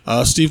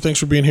 Steve, thanks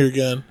for being here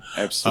again.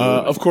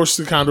 Absolutely. Of course,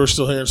 the Condor's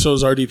still here, and so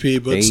is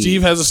RDP. But Hey.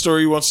 Steve has a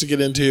story he wants to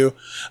get into.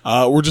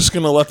 We're just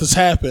going to let this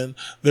happen.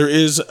 There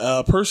is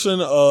a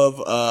person of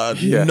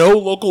no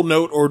local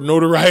note or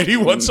notoriety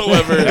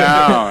whatsoever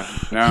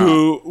No.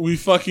 who we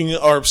fucking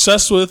are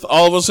obsessed with.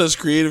 All of us as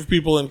creative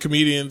people and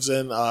comedians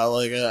and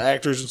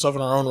actors and stuff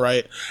in our own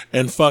right.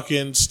 And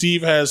fucking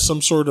Steve has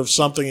some sort of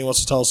something he wants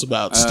to tell us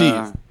about.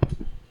 Steve.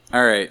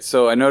 All right.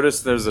 So I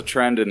noticed there's a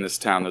trend in this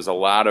town. There's a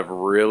lot of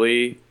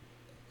really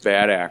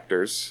bad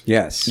actors.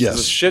 Yes. Yes. There's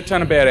a shit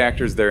ton of bad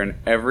actors there in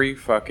every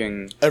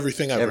fucking.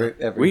 Everything ever.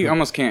 We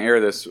almost can't air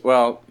this.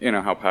 Well, you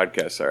know how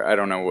podcasts are. I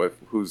don't know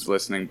who's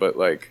listening, but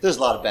like. There's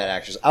a lot of bad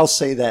actors. I'll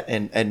say that,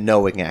 and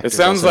knowing actors. It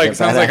sounds I'll say like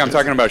they're bad I'm actors.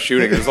 talking about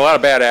shooting. There's a lot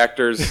of bad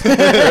actors, but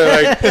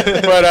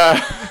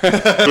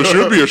There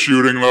should be a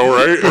shooting though,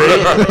 right?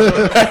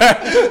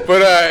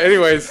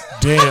 anyways,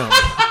 Damn.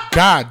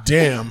 God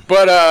damn.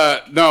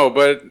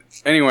 but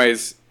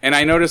anyways, and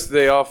I noticed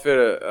they all fit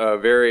a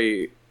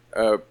very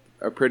a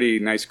pretty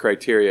nice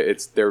criteria.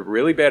 They're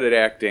really bad at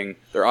acting.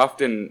 They're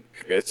often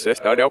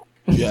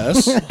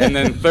Yes. and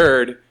then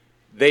third,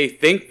 they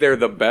think they're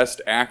the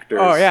best actors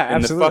Oh, yeah, in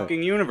absolutely. the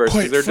fucking universe Quite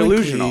because they're frankly,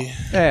 delusional.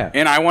 Yeah.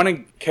 And I want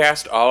to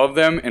cast all of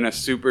them in a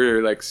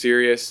super like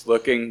serious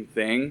looking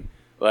thing,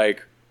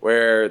 like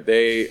where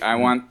I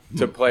want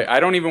to play. I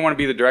don't even want to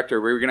be the director.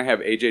 We were gonna have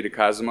AJ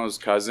DeCosimo's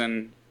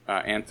cousin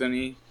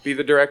Anthony be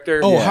the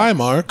director. Oh, hi,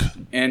 Mark.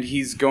 And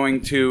he's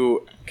going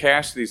to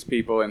cast these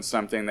people in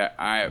something that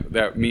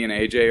me and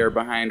AJ are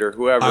behind or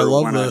whoever. I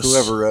love wanna- this.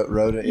 Whoever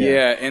wrote it.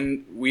 Yeah,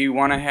 and we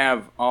want to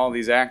have all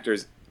these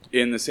actors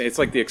in the same. It's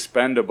like the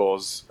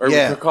Expendables, or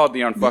Yeah. we could call it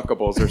the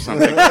Unfuckables or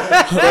something.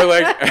 But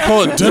like,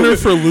 Call it dinner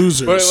for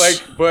losers.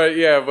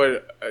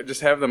 but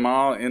just have them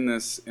all in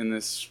this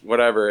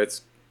whatever.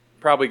 It's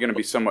probably going to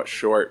be somewhat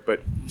short,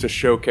 but to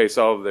showcase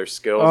all of their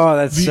skills, Oh,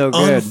 that's the so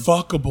good.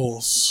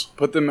 Unfuckables.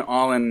 put them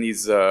all in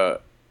these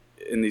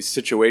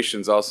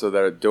situations also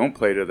that don't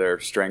play to their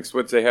strengths,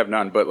 which they have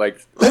none, but like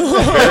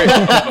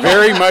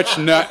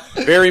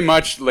very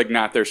much like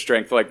not their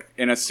strength, like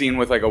in a scene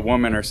with like a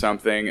woman or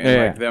something, and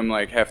Yeah. like them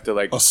like have to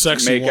like A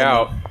sexy make woman.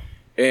 out.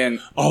 And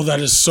Oh, that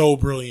is so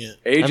brilliant.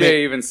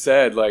 AJ even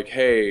said like,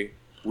 hey,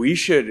 we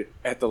should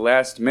at the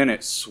last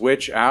minute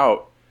switch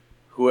out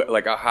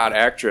like a hot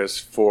actress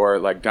for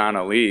like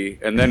Donna Lee,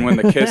 and then when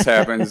the kiss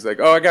happens, like,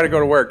 oh, I got to go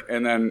to work,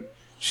 and then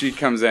she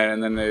comes in,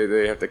 and then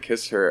they have to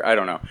kiss her. I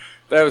don't know.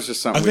 That was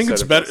just something. I think we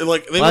it's said better.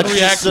 Like they Why would don't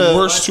you react just,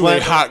 worse to why-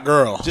 a hot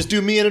girl. Just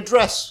do me in a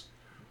dress.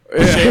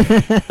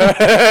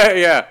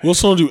 Yeah.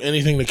 Wilson will do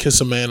anything to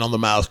kiss a man on the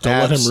mouth. Don't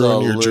let him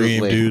ruin your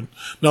dream, Absolutely. dude.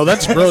 No,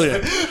 that's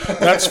brilliant.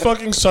 That's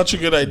fucking such a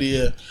good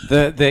idea.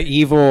 The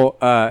evil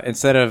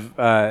instead of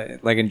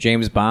like in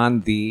James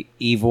Bond, the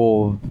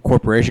evil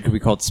corporation could be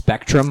called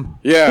Spectrum.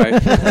 Yeah.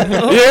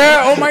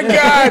 Yeah. Oh my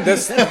God.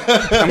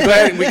 I'm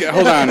glad we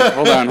hold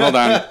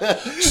on.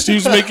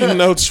 Steve's making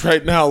notes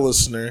right now,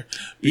 listener.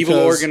 Evil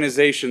because-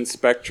 organization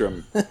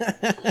Spectrum.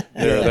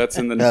 There, that's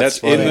in the That's that's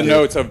in funny, the dude.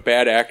 notes of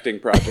bad acting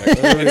project.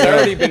 It's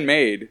already been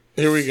made.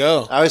 Here we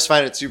go. I always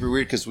find it super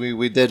weird because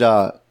we did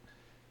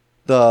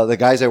the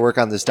guys I work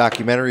on this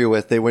documentary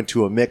with. They went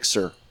to a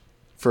mixer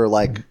for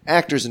like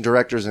actors and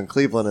directors in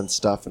Cleveland and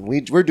stuff, and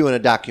we're doing a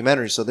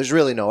documentary, so there's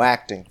really no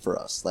acting for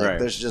us. Like Right.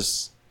 there's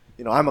just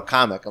I'm a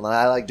comic and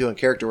I like doing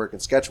character work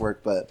and sketch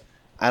work, but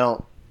I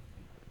don't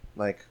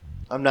like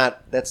I'm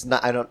not. That's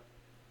not. I don't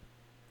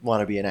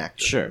want to be an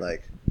actor. Sure.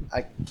 Like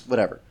I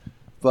whatever,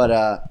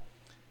 but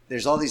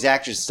there's all these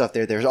actors and stuff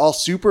there. They're all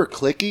super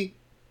cliquey,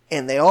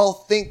 and they all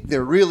think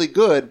they're really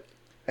good.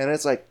 And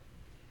it's like,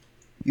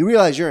 you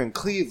realize you're in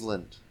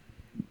Cleveland.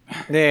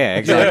 Yeah,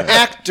 You're an exactly.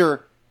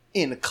 actor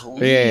in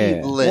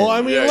Cleveland. Well,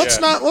 I mean, Yeah, let's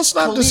yeah. not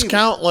Cleveland.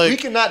 discount we like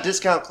cannot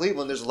discount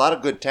Cleveland. There's a lot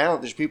of good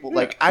talent. There's people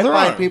like I there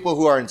find are. people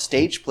who are in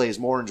stage plays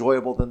more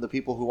enjoyable than the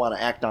people who want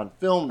to act on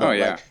film. though. Oh,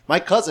 yeah. Like, my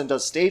cousin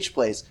does stage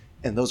plays,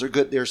 and those are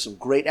good. There's some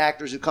great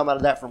actors who come out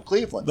of that from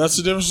Cleveland. that's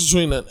the difference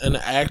between an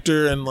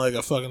actor and like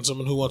a fucking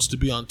someone who wants to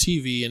be on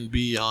TV and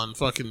be on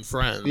fucking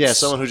Friends. Yeah,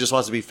 someone who just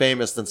wants to be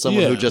famous than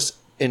someone Yeah. who just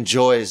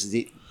enjoys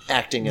the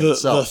acting the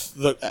itself.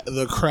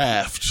 the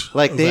craft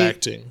Like of they-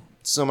 acting.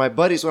 So my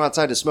buddies went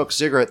outside to smoke a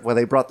cigarette when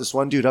they brought this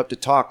one dude up to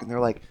talk, and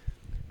they're like,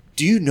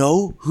 "Do you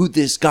know who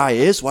this guy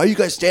is? Why are you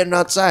guys standing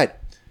outside?"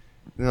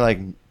 And they're like,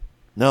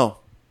 "No,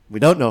 we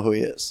don't know who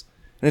he is."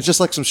 And it's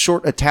just like some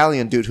short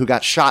Italian dude who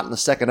got shot in the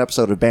second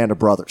episode of Band of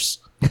Brothers.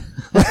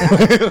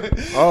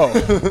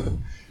 Oh,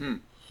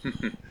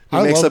 He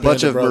makes a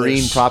bunch of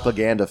marine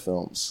propaganda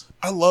films.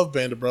 I love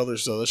Band of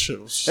Brothers though. That shit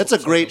was. That's a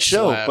great fucking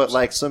show, slaps. but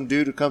like some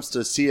dude who comes to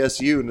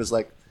CSU and is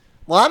like,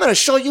 "Well, I'm going to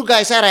show you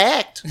guys how to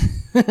act."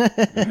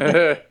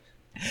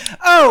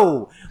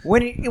 Oh,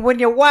 when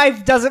your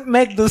wife doesn't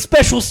make the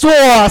special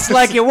sauce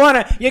like you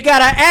wanna, you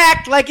gotta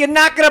act like you're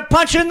not gonna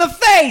punch her in the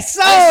face.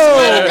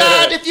 Oh,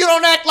 God, if you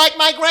don't act like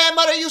my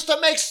grandmother used to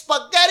make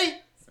spaghetti.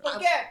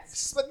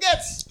 Spaghetti.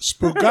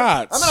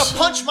 Spugats. I'm going to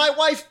punch my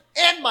wife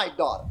and my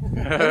daughter. And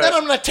then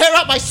I'm going to tear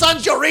out my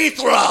son's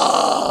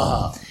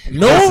urethra.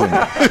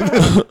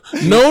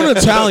 Known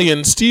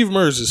Italian Steve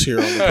Mers is here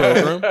on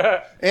the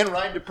program. And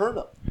Ryan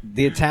DiPerno.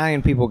 the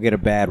Italian people get a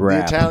bad The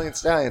rap. Italian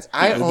stallions.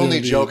 I do only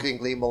indeed.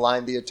 jokingly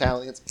malign the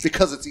Italians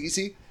because it's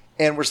easy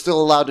and we're still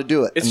allowed to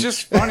do it. It's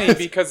just funny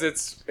because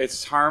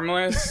it's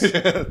harmless, and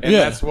Yeah.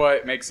 that's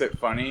what makes it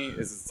funny.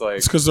 Is it's like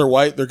It's because they're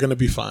white. They're going to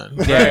be fine.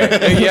 yeah,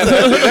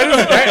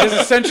 that is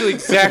essentially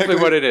exactly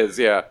what it is.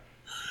 Yeah.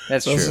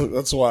 That's That's, true.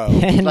 that's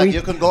wild. And Like,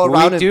 you can go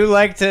around we and- do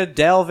like to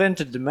delve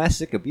into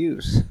domestic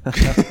abuse.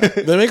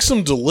 They make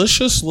some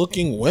delicious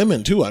looking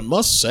women too. I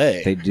must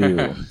say. They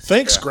do.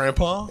 Thanks,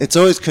 Grandpa. It's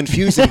always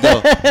confusing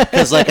though,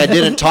 because like I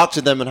didn't talk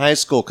to them in high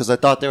school because I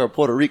thought they were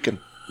Puerto Rican.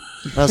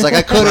 I was like,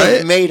 I could have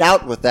Right? made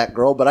out with that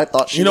girl, but I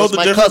thought she You know was the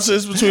my difference cousin.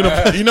 is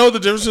between you know the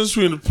difference is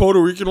between a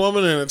Puerto Rican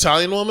woman and an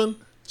Italian woman.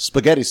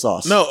 Spaghetti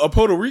sauce. No, a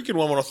Puerto Rican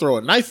woman will throw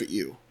a knife at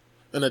you.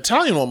 An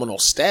Italian woman will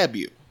stab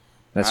you.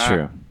 That's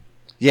true.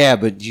 Yeah,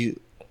 but you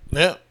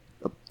Yeah,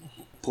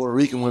 Puerto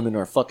Rican women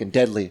are fucking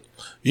deadly.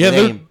 yeah. With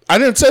they're- aim. I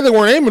didn't say they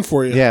weren't aiming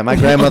for you. Yeah, my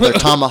grandmother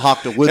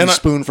tomahawked a wooden And I-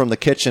 spoon from the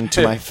kitchen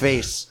to my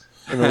face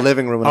in the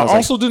living room. When I, I was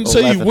also like didn't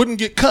say you 11. wouldn't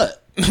get cut,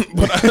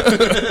 but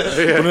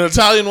an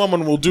Italian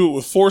woman will do it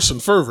with force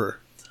and fervor.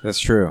 That's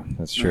true.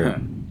 That's true.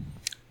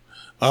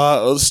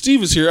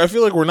 Steve is here. I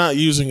feel like we're not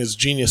using his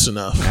genius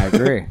enough. I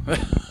agree.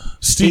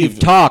 Steve,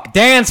 Talk.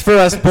 Dance for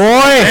us, boy.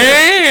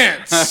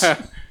 dance.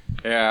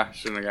 Yeah,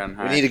 shouldn't have gotten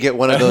high. We need to get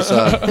one of those.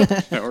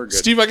 We're good.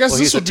 Steve, I guess Well,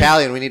 this he's would be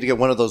Italian. We need to get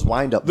one of those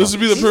wind-up. this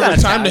would be the He's not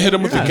perfect time to Italian. hit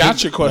him with the Yeah.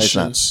 gotcha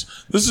questions.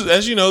 This is,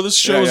 as you know, this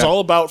show Yeah, is yeah.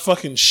 all about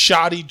fucking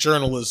shoddy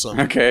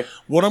journalism. Okay.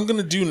 What I'm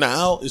gonna do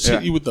now is hit Yeah.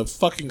 you with the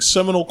fucking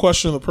seminal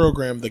question of the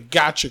program, the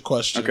gotcha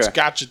questions. Okay.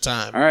 Gotcha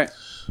time. All right.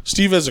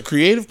 Steve, as a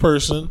creative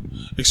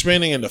person,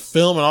 expanding into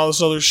film and all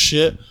this other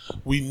shit,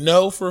 we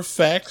know for a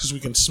fact, because we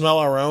can smell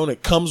our own,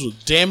 it comes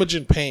with damage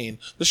and pain.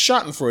 The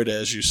Schadenfreude,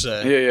 as you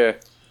say. Yeah.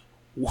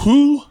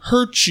 Who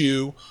hurt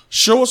you?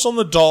 Show us on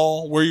the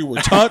doll where you were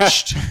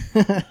touched.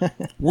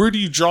 Where do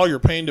you draw your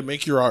pain to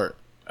make your art?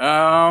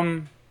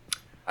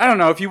 I don't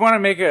know. If you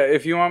want me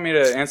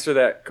to answer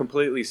that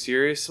completely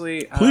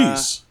seriously,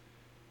 Please.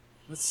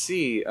 Let's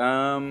see.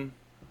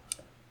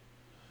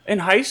 In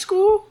high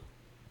school,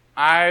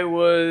 I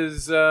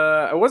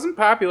wasn't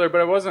popular, but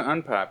I wasn't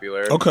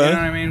unpopular. Okay. You know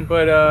what I mean?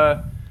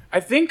 But I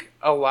think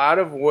a lot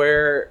of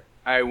where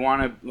I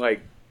want to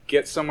like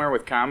get somewhere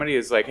with comedy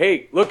is like,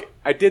 hey, look,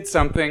 I did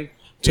something.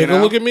 Take a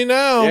look at me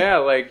now. Yeah,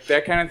 like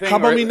that kind of thing. How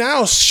about me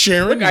now,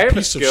 Sharon? Look, I have a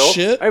piece skill. of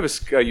shit. I have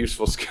a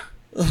useful skill.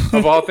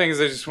 Of all things,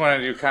 I just want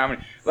to do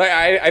comedy. Like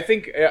I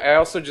think I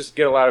also just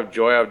get a lot of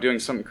joy out of doing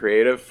something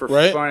creative for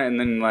Right. fun, and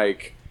then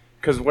like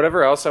because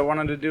whatever else I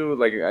wanted to do,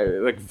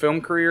 like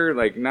film career,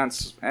 like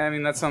not. I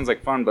mean, that sounds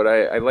like fun, but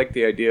I like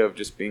the idea of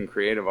just being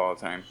creative all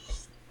the time.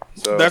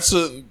 So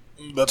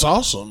That's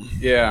awesome.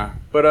 yeah,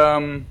 but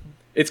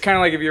it's kind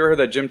of like, have you ever heard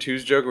that Jim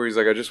Two's joke where he's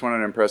like, I just wanted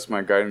to impress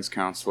my guidance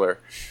counselor.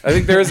 I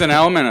think there is an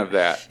element of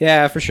that.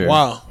 Yeah, for sure.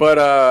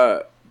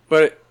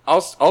 But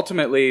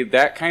ultimately,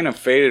 that kind of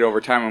faded over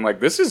time. I'm like,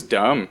 this is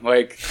dumb.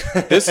 Like,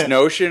 this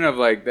notion of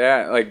like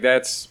that, like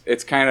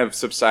it's kind of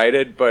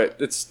subsided, but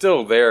it's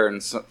still there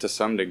to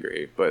some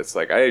degree. But it's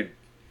like, You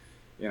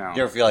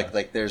ever feel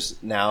like there's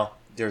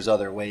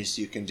other ways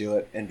you can do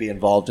it and be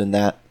involved in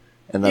that,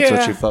 and that's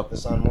what you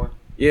focus on more?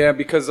 Yeah,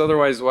 because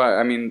otherwise, why?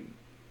 I mean,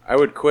 I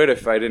would quit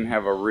if I didn't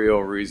have a real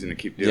reason to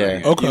keep doing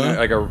it. Okay. You know,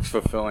 like a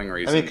fulfilling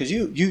reason. I mean, because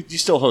you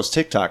still host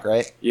TikTok,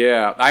 right?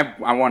 Yeah,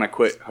 I want to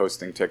quit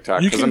hosting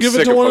TikTok. You 'cause can I'm give it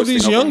sick to of one of hosting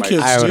these open young mics.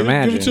 kids. I would dude.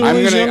 imagine. Give it to one I'm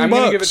of these gonna young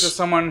give it bucks. to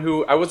someone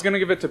who I was gonna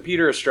give it to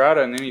Peter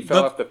Estrada, and then he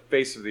fell off the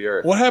face of the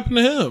earth. What happened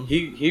to him?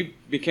 He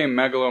became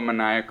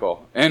megalomaniacal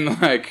and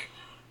like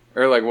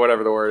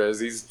whatever the word is.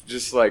 He's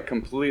just like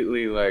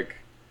completely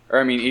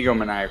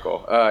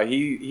egomaniacal.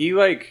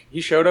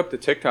 He showed up to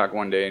TikTok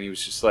one day and he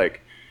was just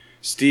like,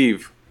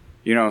 Steve,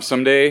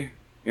 someday,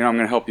 I'm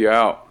gonna help you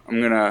out. I'm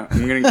gonna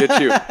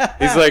get you.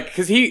 He's like,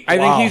 because I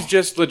think he's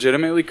just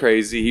legitimately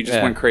crazy. He just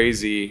went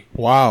crazy.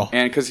 Wow.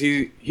 And because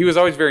he was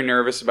always very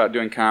nervous about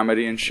doing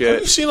comedy and Have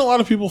shit. you seen a lot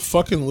of people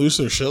fucking lose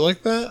their shit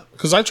like that?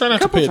 Because I try not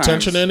to pay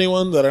attention to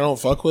anyone that I don't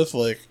fuck with.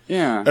 Like,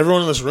 Yeah.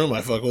 everyone in this room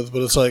I fuck with,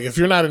 but it's like, if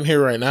you're not in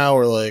here right now,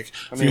 or like,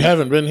 if you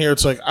haven't been here,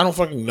 it's like, I don't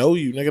fucking know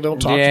you, nigga. Don't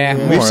talk Yeah. to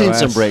me. More We've or seen less.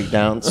 some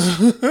breakdowns.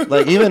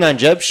 Like even on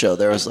Jeb's show,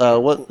 there was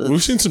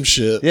We've seen some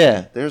shit.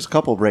 Yeah, there's a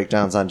couple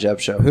breakdowns on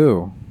Jeb's show.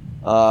 Who?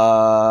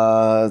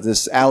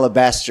 This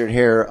alabaster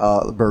hair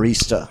Don't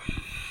barista,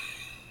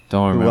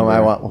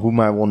 remember. whom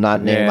I will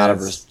not name Yeah, out of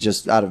it's-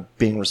 just out of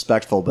being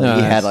respectful, but No,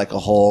 he had that's- like a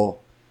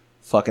whole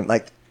fucking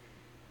like.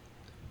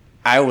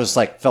 I was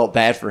like felt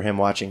bad for him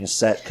watching his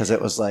set because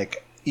it was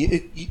like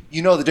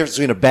you know the difference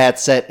between a bad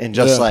set and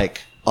just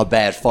like a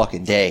bad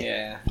fucking day.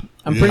 Yeah.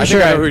 I'm I pretty think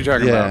sure. I know who you're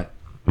talking Yeah. about.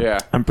 Yeah,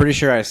 I'm pretty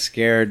sure I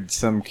scared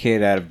some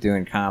kid out of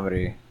doing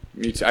comedy.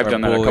 me too. I've Or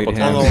done that a couple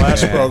bullied On him. the times.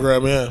 last Yeah.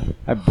 program, yeah.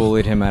 I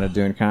bullied him out of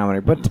doing comedy.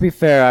 But to be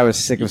fair, I was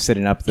sick of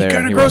sitting up there. You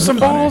and gotta he grow wasn't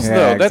some funny. balls, Yeah,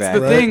 though. That's exactly.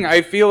 the thing.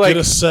 I feel like Get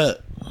a set.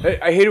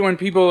 I hate it when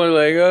people are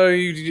like, "Oh,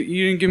 you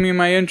didn't give me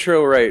my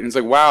intro right." And it's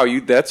like, "Wow,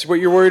 that's what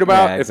you're worried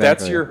about? Yeah, If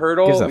that's exactly. your Gives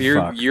hurdle, a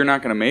fuck. you're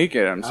not gonna make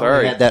it." I'm I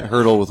sorry. had that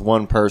hurdle with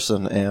one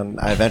person, and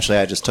eventually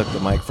I just took the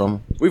mic from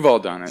him. We've all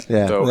done it,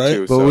 Yeah. though, Right.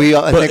 too. But so.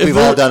 I think if we've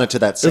there- all done it to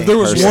that same If there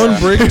was person. one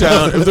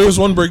breakdown, if there was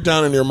one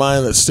breakdown in your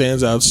mind that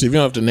stands out, Steve, you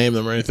don't have to name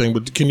them or anything,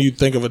 but can you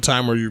think of a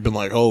time where you've been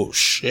like, "Oh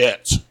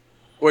shit"?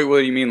 Wait, what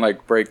do you mean,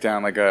 like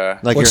breakdown? Like a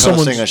Like When you're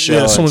someone's- hosting a show yeah,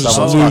 and someone's just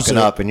someone's losing fucking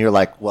it. up, and you're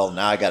like, "Well,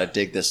 now I got to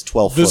dig this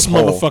 12-foot This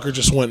hole." motherfucker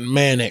just went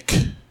manic.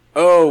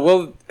 Oh,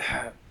 well,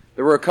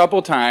 there were a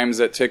couple times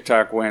at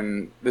TikTok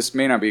when this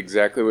may not be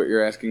exactly what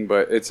you're asking,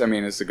 but it's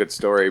a good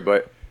story.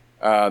 But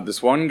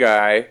this one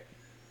guy,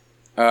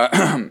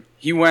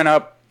 he went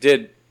up,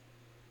 did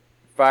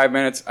 5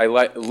 minutes. I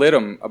lit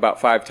him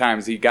about 5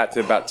 times. He got to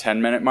about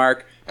 10-minute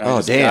mark, and I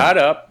just got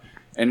up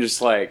and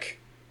just like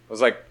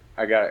was like,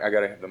 I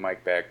gotta have the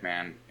mic back,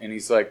 man. And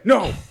he's like,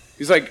 no.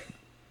 He's like,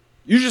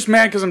 you're just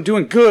mad because I'm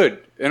doing good.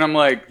 And I'm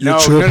like, You're no.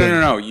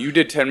 tripping. You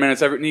did 10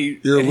 minutes. You're and him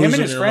and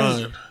losing his your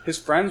friends, mind. his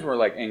friends were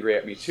like angry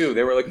at me too.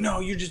 They were like, no,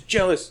 you're just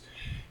jealous.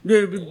 And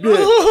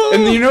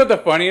you know what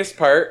the funniest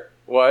part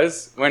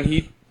was? When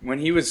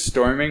he was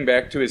storming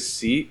back to his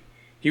seat,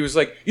 he was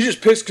like, you're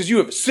just pissed because you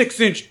have a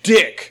 6-inch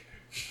dick.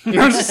 And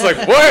I'm just like,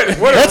 what?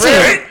 What That's a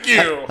Thank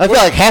you. I feel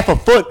like half a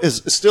foot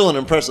is still an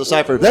impressive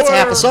cipher. That's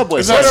half a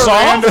subway. Is that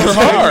slice. soft or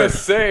thing hard? to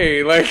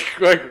say. Like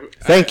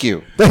Thank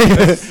you.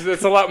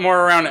 it's a lot more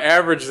around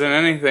average than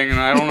anything, and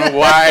I don't know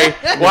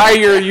why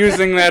you're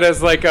using that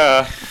as like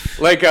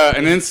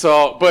an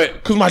insult. But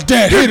Because my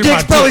dad hated my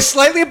Dick's probably dick.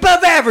 slightly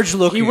above average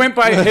looking. he went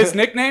by his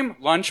nickname,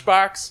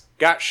 Lunchbox.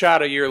 Got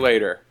shot a year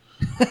later.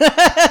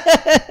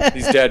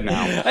 He's dead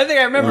now. I think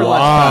I remember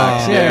Wow.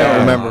 Lunchbox. I Yeah. don't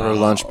remember her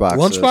lunchbox.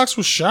 Lunchbox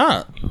was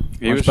shot.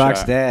 He was Lunchbox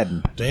shot.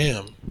 dead.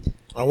 Damn.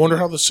 I wonder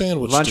how the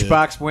sandwich did.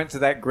 Lunchbox went to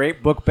that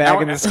great book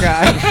bag in the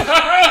sky.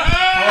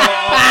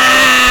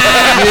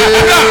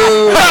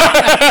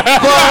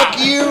 Fuck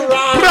you,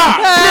 Ron.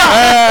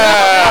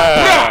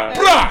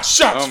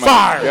 Shots Oh my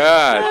fired.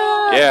 god.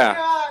 Yeah.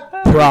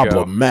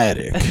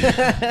 Problematic.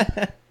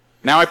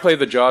 Now I play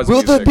the Jaws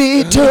Will music. there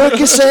be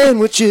turkey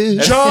sandwiches in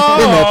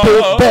that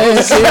book bag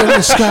in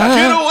the sky?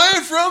 Get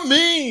away from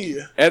me.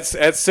 At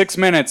 6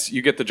 minutes,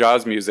 you get the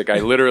Jaws music. I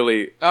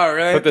literally Oh,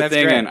 really? put the That's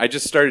thing great. in. I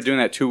just started doing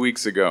that 2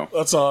 weeks ago.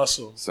 That's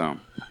awesome. So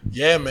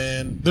Yeah,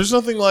 man. There's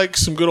nothing like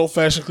some good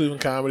old-fashioned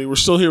Cleveland comedy. We're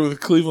still here with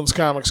Cleveland's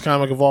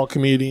comic of all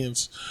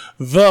comedians,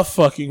 the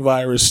fucking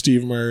virus,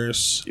 Steve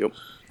Murs. yep.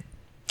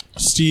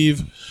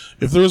 Steve,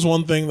 if there was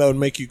one thing that would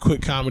make you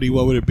quit comedy,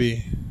 what would it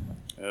be?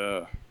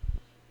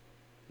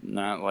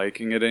 Not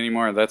liking it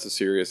anymore. That's a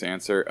serious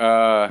answer.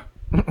 I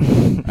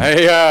don't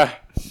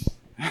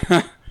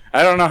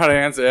know how to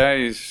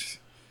answer.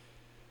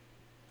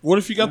 What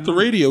if you got the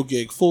radio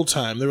gig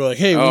full-time? They were like,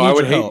 hey, we need I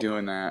would your hate help.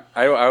 doing that.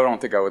 I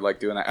don't think I would like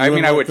doing that. You I mean,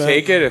 wouldn't I like would that?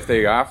 take it if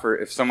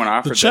someone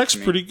offered The that check's to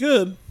me. pretty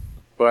good.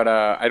 But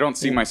I don't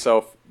see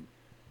myself.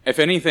 If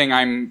anything,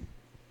 I'm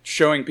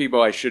showing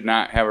people I should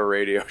not have a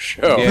radio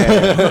show.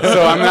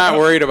 So I'm not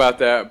worried about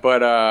that.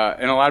 But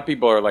and a lot of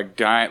people are like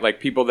dying. Like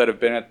people that have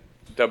been at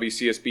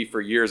WCSB for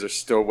years are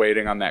still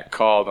waiting on that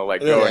call to like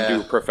go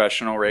and do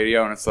professional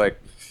radio. And it's like,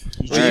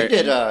 So you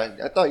did.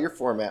 I thought your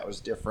format was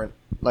different,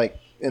 like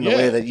in the Yeah.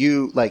 way that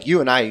you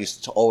and I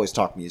used to always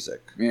talk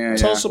music. yeah,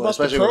 Tell yeah. us about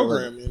the Especially when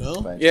program, you know?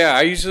 Right. Yeah,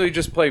 I usually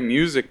just play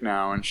music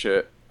now and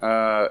shit.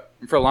 For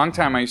a long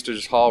time, I used to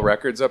just haul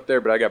records up there,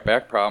 but I got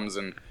back problems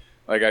and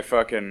like I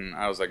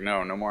was like,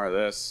 no more of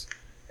this.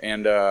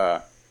 And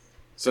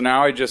so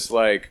now I just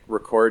like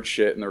record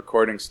shit in the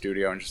recording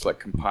studio and just like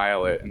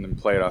compile it and then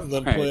play it off And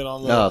then my, play it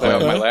on the No, play it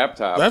off my Okay.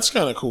 laptop. That's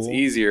kind of cool. It's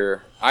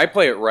easier. I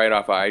play it right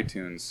off of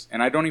iTunes,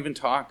 and I don't even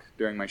talk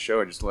during my show.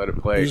 I just let it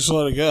play. You just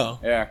let it go.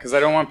 Yeah, because I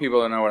don't want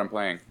people to know what I'm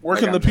playing. Where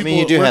Like, can the I'm- people? I mean,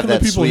 you do where have can the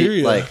that people hear sweet,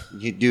 you? like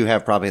you do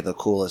have probably the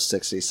coolest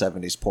 60s,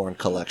 70s porn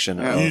collection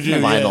of You do,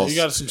 yeah. vinyls. You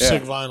got some Yeah.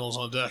 sick vinyls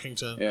on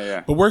Deckington. Yeah,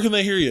 yeah. But where can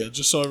they hear you?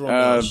 Just so everyone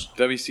knows.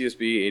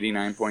 WCSB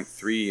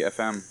 89.3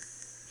 FM,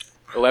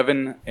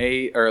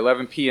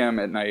 11 p.m.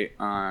 at night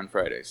on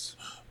Fridays.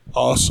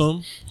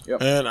 Awesome.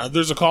 Yep. And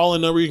there's a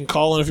call-in number you can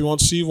call in if you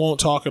want. Steve won't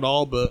talk at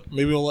all, but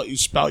maybe we'll let you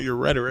spout your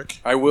rhetoric.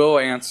 I will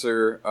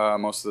answer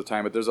most of the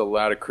time, but there's a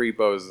lot of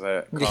creepos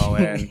that call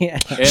in, Yeah.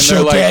 and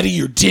they're like,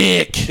 your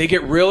dick. they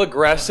get real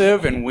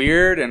aggressive and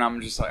weird, and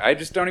I'm just like, I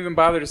just don't even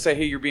bother to say,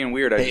 hey, you're being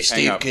weird. I Hey just hang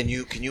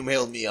Steve, up. can you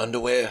mail me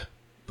underwear?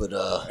 But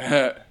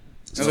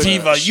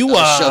Steve, you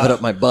shove it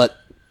up my butt.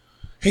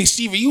 Hey,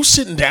 Steve, are you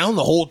sitting down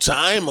the whole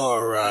time,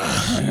 or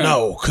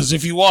no? Because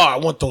if you are, I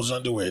want those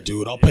underwear,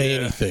 dude. I'll pay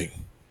anything.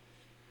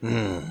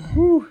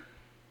 I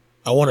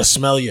want to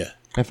smell you.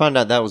 I found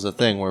out that was a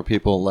thing where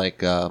people like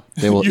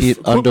they will You eat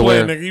quit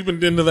underwear. playing, nigga. You've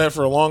been into that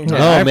for a long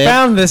time. Oh, I man.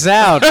 found this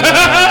out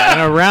in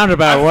a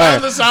roundabout way.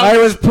 Found this out. I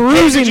was Hey,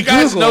 perusing did you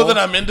guys Google. know that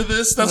I'm into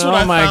this? That's what Oh,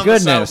 I my found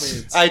goodness.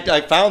 this out means.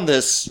 I found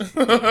this.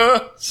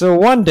 So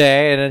one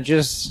day, and it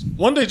just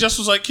One day, Jess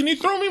was like, "Can you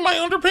throw me my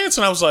underpants?"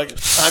 And I was like,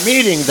 I'm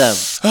eating them.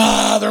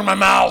 they're in my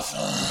mouth.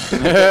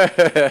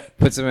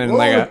 puts them in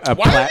like a Why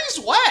are pla- these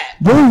wet?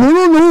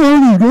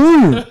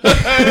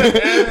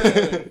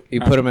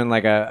 you put them in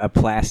like a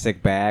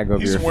plastic bag over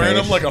He's your wearing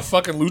face. them like a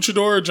fucking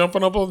luchador,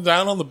 jumping up and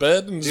down on the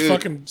bed, and Dude,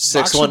 fucking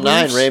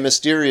 619 Rey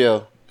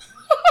Mysterio.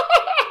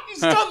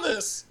 He's done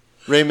this.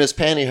 Rey Miss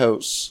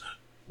Pantyhose.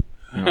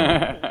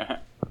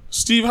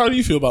 Steve, how do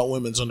you feel about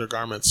women's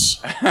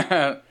undergarments?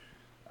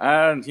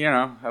 I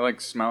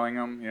like smelling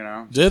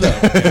them. Ditto.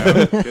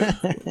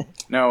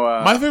 No,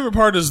 My favorite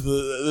part is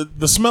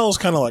the smell is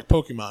kind of like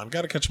Pokemon.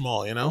 Got to catch them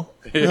all, you know.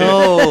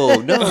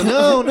 No.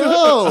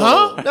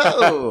 Huh?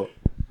 No.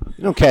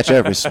 You don't catch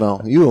every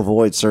smell. You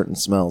avoid certain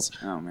smells.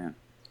 oh man.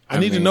 I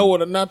need to know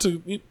what not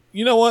to.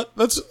 You know what?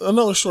 That's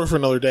another story for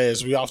another day,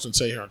 as we often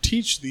say here.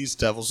 Teach these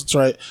devils. That's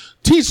right.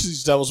 Teach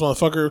these devils,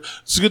 motherfucker.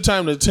 It's a good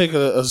time to take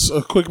a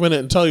quick minute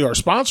and tell you our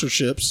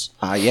sponsorships.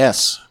 Ah,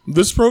 yes.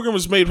 This program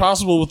is made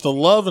possible with the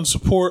love and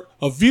support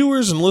of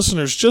viewers and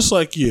listeners just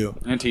like you.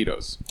 And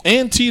Tito's.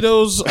 And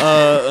Tito's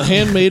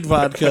handmade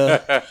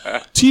vodka.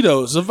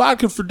 Tito's, a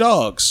vodka for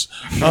dogs.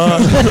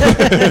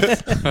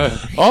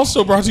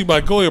 Also brought to you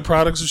by Goya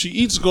Products. If she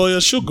eats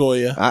Goya, she'll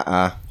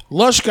Goya.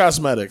 Lush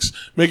Cosmetics,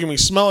 making me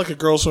smell like a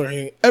girl, so I'm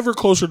getting ever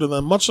closer to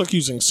them, much like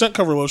using scent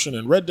cover lotion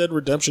in Red Dead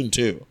Redemption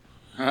 2.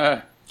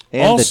 And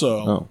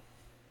Also-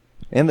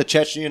 and the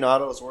Chechen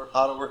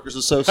Auto Workers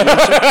Association.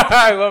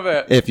 I love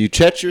it. If you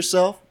chet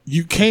yourself,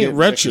 You can't can't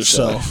wreck wreck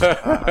yourself.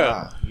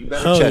 you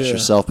better Hell chet yeah.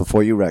 yourself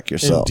before you wreck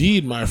yourself.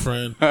 Indeed, my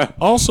friend.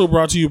 Also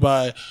brought to you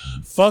by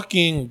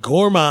fucking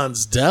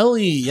Gourmand's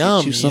Deli.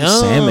 Yum, you some yum.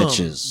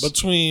 sandwiches.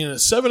 Between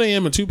 7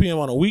 a.m. and 2 p.m.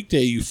 on a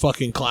weekday, you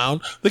fucking clown.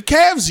 The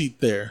Cavs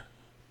eat there.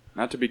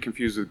 Not to be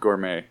confused with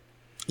gourmet.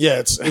 Yeah,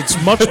 it's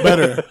much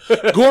better.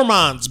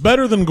 Gourmand's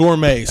better than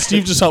gourmet.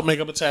 Steve just helped make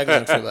up a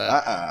tagline for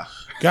that.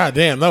 God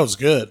damn, that was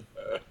good.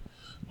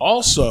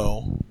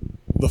 Also,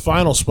 the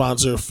final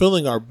sponsor,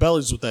 filling our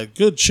bellies with that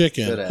good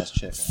chicken. Good ass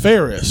chicken.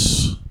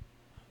 Ferris.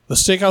 The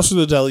steakhouse or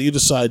the deli, you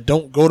decide,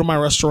 don't go to my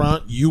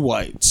restaurant, you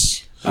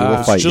whites. We'll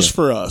It's fight just you.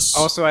 for us.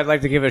 Also, I'd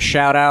like to give a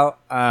shout out.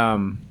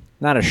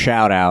 Not a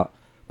shout out,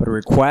 but a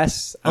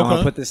request. I want Okay.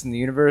 to put this in the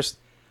universe.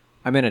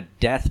 I'm in a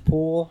death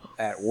pool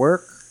at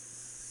work.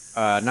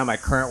 Not my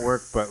current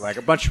work, but like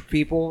a bunch of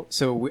people.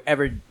 So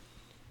every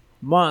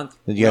month,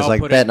 Did we you guys all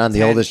like put betting in on the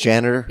 10 oldest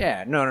janitor?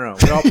 Yeah, no.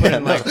 We all put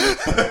in like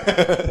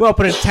we all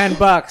put in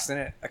 $10 and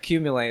it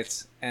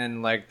accumulates,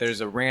 and like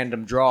there's a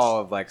random draw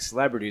of like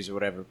celebrities or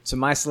whatever. So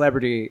my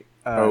celebrity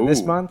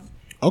this month,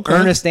 Okay.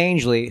 Ernest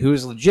Angley,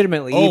 who's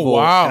legitimately Oh, evil,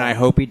 wow. and I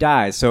hope he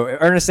dies. So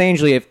Ernest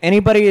Angley, if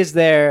anybody is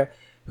there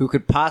who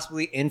could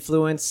possibly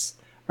influence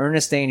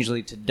Ernest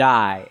Angley to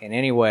die in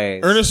any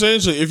way, Ernest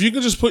Angley, if you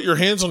could just put your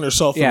hands on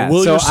yourself and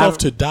will yourself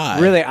to die.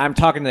 Really, I'm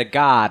talking to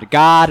God.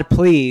 God,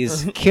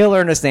 please kill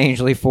Ernest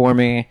Angley for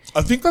me.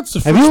 I think that's the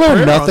first Have you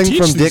learned prayer on nothing Teach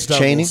from These Dick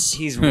Cheney? Devils.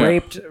 He's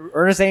raped.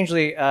 Ernest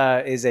Angley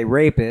is a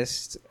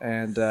rapist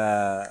and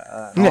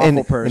an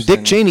awful person. And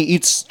Dick Cheney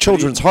eats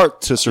children's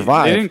heart to He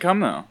survive. didn't come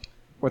though.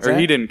 What's Or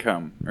that? he didn't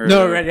come. Or,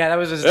 No, right, yeah, that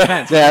was his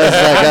defense. Yeah,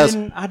 that's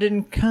like us. I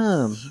didn't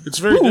come. It's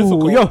very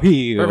difficult. Yo,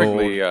 he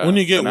perfectly. When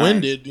you get benign.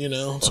 winded,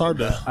 it's hard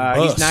to He's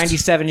bust.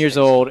 97 years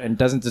old and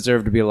doesn't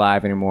deserve to be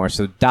alive anymore.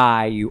 So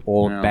die, you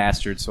old Yeah.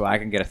 bastard, so I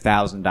can get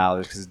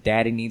 $1,000 because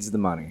Daddy needs the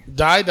money.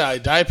 Die,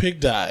 pig,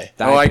 die.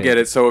 Die Oh, I pig. get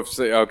it. So if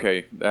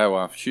okay,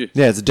 well, shit.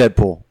 Yeah, it's a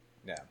Deadpool.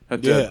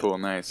 That's Yeah. Deadpool,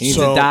 nice. He needs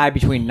So- to die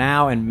between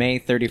now and May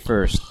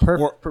 31st.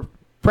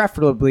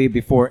 Preferably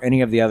before any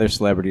of the other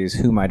celebrities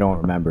whom I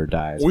don't remember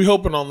dies. We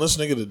hoping on this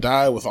nigga to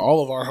die with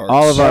all of our hearts.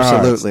 All of our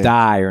Absolutely. hearts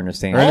die,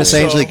 Ernest Angley. Ernest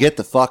Also- Angley, get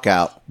the fuck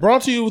out.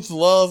 Brought to you with the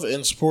love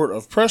and support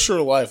of Pressure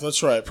Life.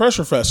 That's right.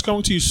 Pressure Fest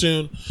coming to you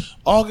soon.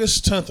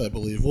 August 10th, I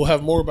believe. We'll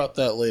have more about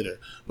that later.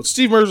 But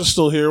Steve Merz is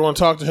still here. I want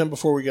to talk to him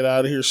before we get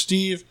out of here.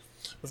 Steve,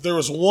 if there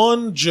was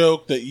one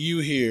joke that you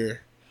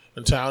hear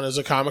in town as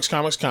a comic,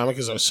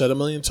 as I've said a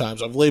million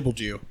times, I've labeled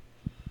you.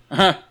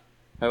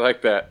 I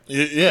like that.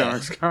 Yeah.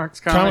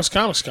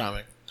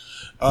 Comic.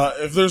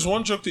 If there's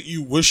one joke that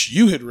you wish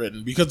you had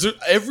written, because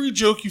every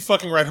joke you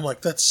fucking write, I'm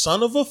like, that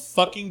son of a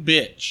fucking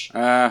bitch.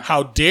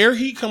 How dare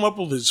he come up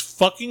with his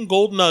fucking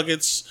gold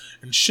nuggets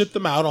and shit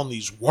them out on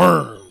these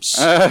worms?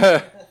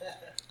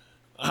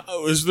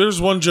 There's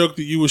one joke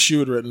that you wish you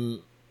had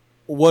written.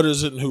 What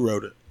is it and who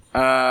wrote it?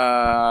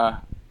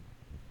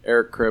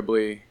 Eric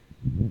Cribley.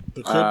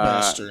 The Crib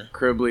Master.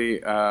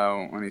 Cribley,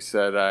 when he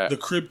said, The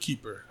Crib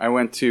Keeper. I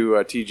went to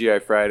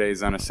TGI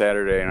Fridays on a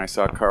Saturday and I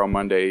saw Carl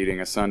Monday eating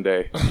a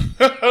sundae.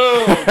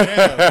 Oh,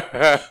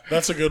 damn.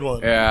 That's a good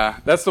one. Yeah,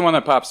 that's the one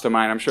that pops to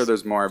mind. I'm sure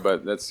there's more,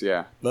 but that's,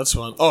 yeah. That's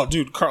fun. Oh,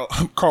 dude, Carl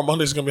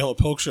Monday's going to be on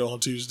the Poke Show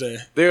on Tuesday.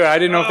 Dude, I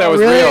didn't know if that was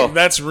really? real.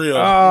 That's real.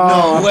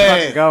 Oh, I'm way.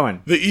 fucking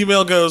going. The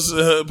email goes,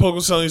 Poke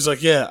was telling me, he's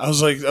like, yeah. I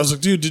was like,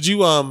 dude, did you,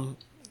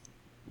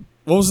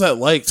 what was that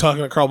like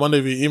talking to Carl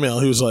Monday via email?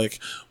 He was like,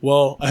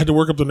 well, I had to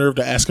work up the nerve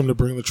to ask him to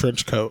bring the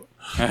trench coat.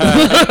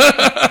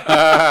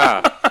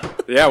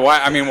 Yeah, why?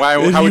 I mean,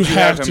 why? How would you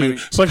have him?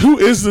 It's like, who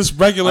is this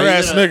regular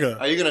ass Are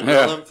nigga? you going to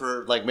grill him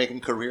for like making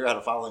a career out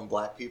of following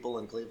black people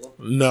in Cleveland?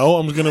 No,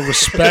 I'm going to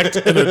respect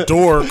and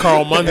adore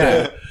Carl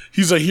Monday.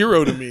 He's a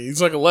hero to me.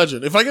 He's like a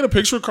legend. If I get a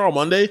picture of Carl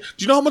Monday, do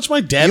you know how much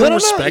my dad You would wanna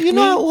respect know,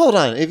 me? hold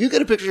on. If you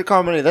get a picture of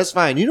Carl Monday, that's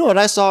fine. You know what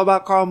I saw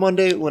about Carl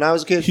Monday when I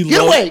was a kid? He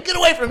Get loved-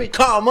 away from me,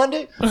 Carl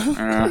Monday.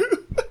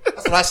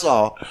 That's what I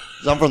saw.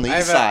 'Cause I'm from the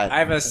east side. I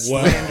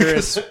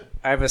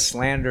have a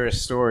slanderous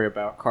story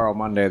about Carl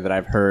Monday that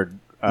I've heard.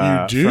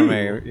 You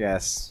do?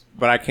 Yes,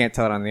 but I can't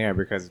tell it on the air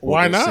because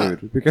Why get not?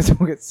 Sued. Because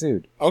we'll get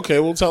sued. Okay,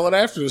 we'll tell it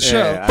after the show.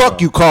 Yeah,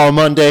 Fuck you, Carl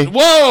Monday.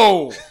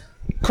 Whoa!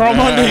 Carl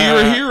Monday, you're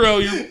a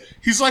hero.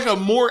 He's like a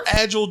more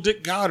agile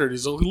Dick Goddard.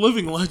 He's a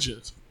living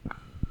legend.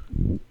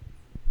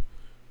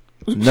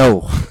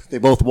 No, they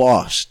both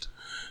washed.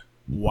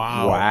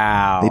 Wow.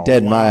 Wow, They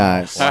dead in my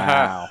eyes.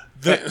 Wow.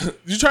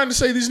 You trying to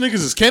say these niggas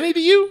is Kenny to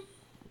you?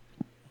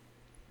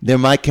 They're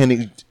my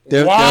Kenny.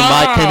 They're Wow.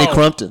 my Kenny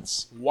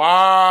Crumptons.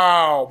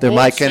 Wow. They're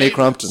my Kenny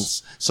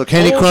Crumptons. So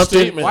Kenny Bold Crumpton,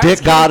 statement. Why Dick is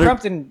Kenny Goddard.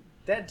 Crumpton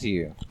dead to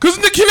you? Because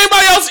can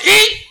anybody else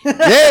eat?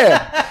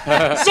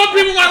 Yeah, Some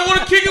people might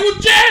want to kick it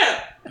with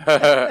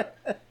Jab.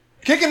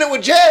 kicking it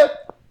with Jeb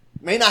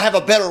may not have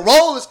a better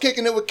role as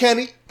kicking it with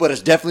Kenny, but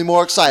it's definitely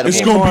more excitable.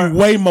 It's going to be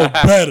way more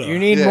better. You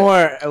need Yeah.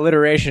 more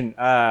alliteration.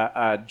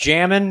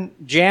 Jamming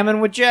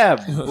with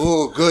Jeb.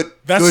 Ooh, good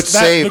That's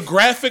save. The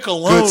graphic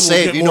alone Good will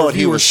save. get You more know what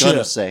he was going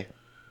to viewership. say.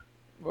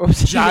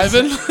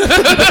 Jiving?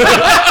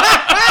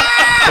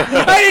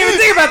 I didn't even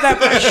think about that,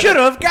 but I should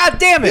have. God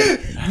damn it.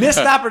 Missed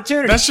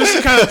opportunity. That's just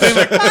the kind of thing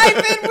that... I've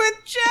been with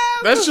Jeb.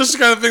 That's just the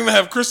kind of thing that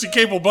have Christy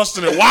Cable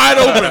busting it wide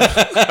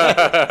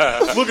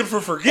open, looking for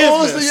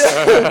forgiveness.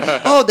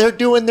 Oh, they're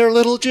doing their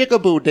little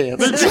jigaboo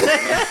dance.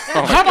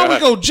 How about we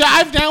go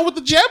jive down with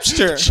the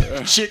Jebster?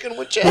 Chicken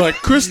with Jeb. Like,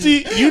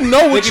 Christy, you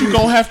know what you're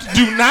gonna have to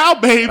do now,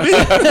 baby.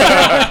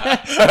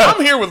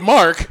 I'm here with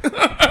Mark.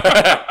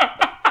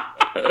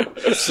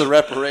 It's the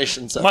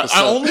reparations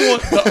episode.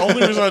 The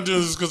only reason I do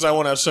this is because I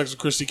want to have sex with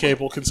Christy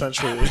Capel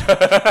consensually.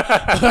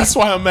 That's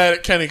why I'm mad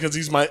at Kenny, because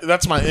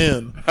that's my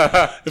in.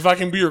 If I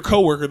can be her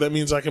coworker, that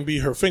means I can be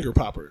her finger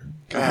popper.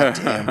 God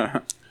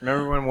damn.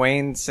 Remember when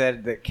Wayne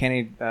said that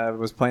Kenny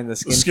was playing the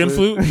skin, Skin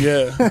flute?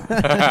 Yeah.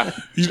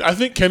 I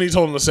think Kenny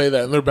told him to say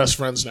that, and they're best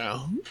friends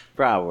now.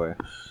 Probably.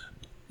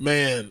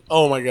 Man,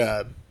 oh my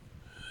God.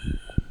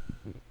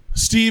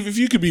 Steve, if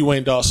you could be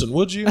Wayne Dawson,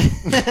 would you?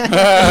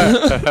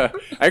 I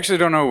actually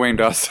don't know who Wayne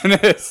Dawson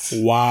is.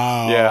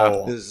 Wow.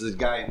 Yeah. This is the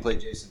guy who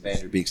played Jason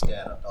Vanderbeek's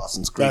dad on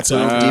Dawson's Creek. That's Deep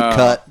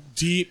cut.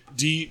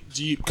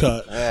 Deep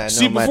cut. Yeah, I know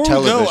See, my before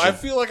we go, television. I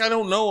feel like I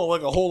don't know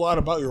like a whole lot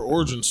about your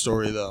origin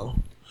story, though.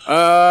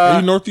 Are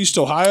you Northeast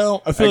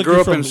Ohio? I feel I like grew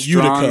you're up from in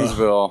Utica.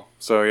 Strongsville,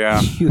 so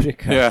yeah.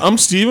 Utica. Yeah. I'm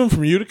Steven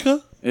from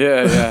Utica.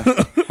 Yeah.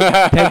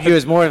 Pegged you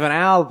as more of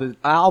an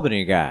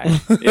Albany guy.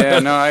 Yeah,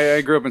 no,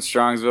 I grew up in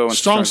Strongsville. And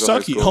Strong Strongsville High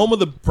Stucky, School. home of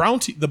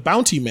the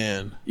Bounty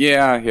Man.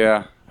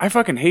 Yeah. I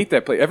fucking hate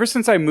that place. Ever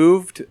since I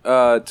moved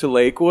to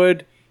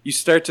Lakewood, you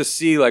start to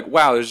see like,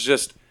 wow, there's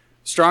just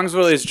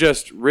Strongsville is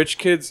just rich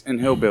kids and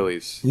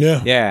hillbillies,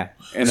 Yeah. Yeah.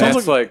 and Sounds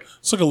that's like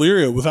It's like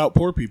Elyria without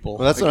poor people.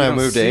 Well, that's Like, when you I don't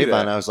moved to see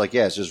Avon. that. I was like,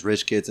 yeah, it's just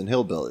rich kids and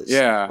hillbillies.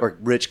 Yeah. Or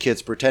rich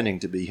kids pretending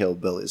to be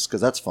hillbillies,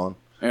 because that's fun.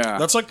 yeah.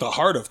 That's like the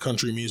heart of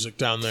country music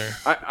down there.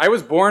 I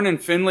was born in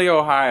Findlay,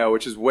 Ohio,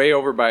 which is way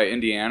over by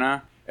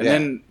Indiana, and Yeah.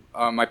 then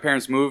my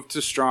parents moved to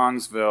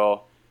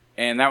Strongsville,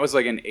 and that was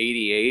like in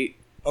 '88,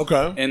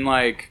 Okay. and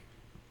like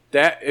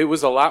that it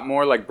was a lot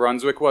more like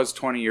Brunswick was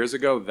 20 years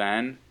ago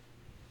then.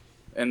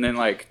 And then,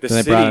 like the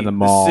Then they brought in the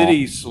mall.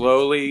 city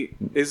slowly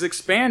is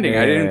expanding.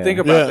 I didn't Yeah. think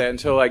about Yeah. that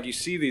until like you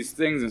see these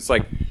things. And it's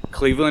like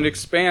Cleveland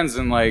expands,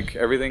 and like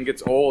everything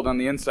gets old on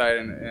the inside,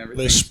 and everything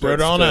They spread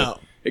starts on to-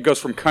 out. It goes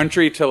from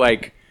country to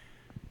like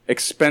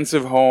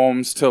expensive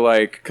homes to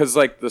like because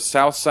like the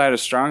south side of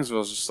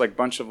Strongsville is just like a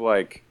bunch of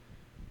like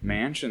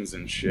mansions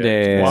and shit. Yeah.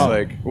 It's Wow.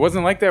 like it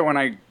wasn't like that when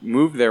I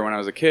moved there when I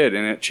was a kid,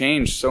 and it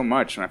changed so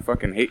much. And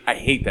I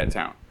hate that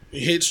town.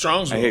 You hate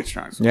Strongsville. I hate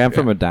Strongsville. Yeah, I'm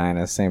from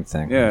Medina. Same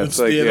thing. Yeah, it's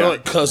like They're yeah.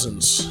 like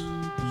cousins.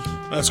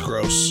 That's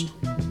gross.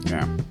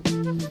 yeah.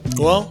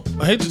 Well,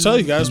 I hate to tell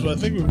you guys, but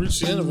I think we've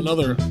reached the end of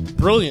another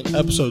brilliant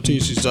episode of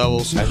TC's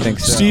Devils. I think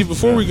so. Steve,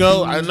 before we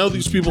go, I know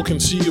these people can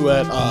see you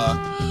at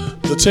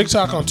the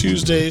TikTok on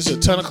Tuesdays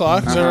at 10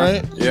 o'clock. Is that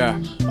right?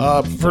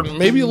 Yeah. For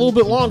maybe a little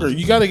bit longer.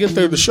 You got to get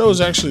there. The show is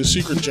actually a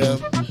secret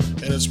gem,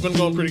 and it's been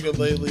going pretty good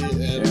lately.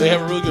 And they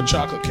have a really good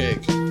chocolate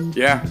cake.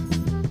 Yeah.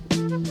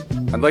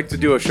 I'd like to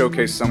do a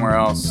showcase somewhere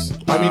else.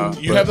 I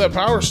mean, you have that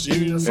power,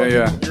 Steve. You're,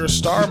 yeah. You're a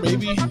star,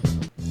 maybe.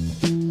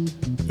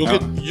 You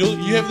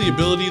have the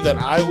ability that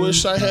I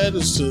wish I had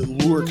is to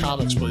lure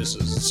comics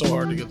places. It's so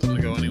hard to get them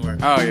to go anywhere.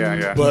 Oh,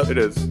 yeah. But- it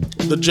is.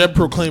 The Jeb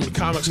proclaimed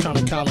comics,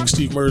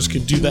 Steve Mers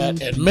can do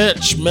that and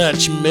much more.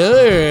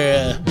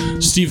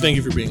 Steve, thank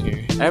you for being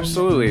here.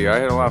 Absolutely. I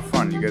had a lot of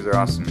fun. You guys are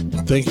awesome.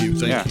 Thank you.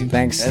 Yeah. Thank you.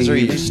 Thanks, As are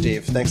you, Steve.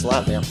 Steve. Thanks a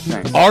lot, man.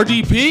 Thanks.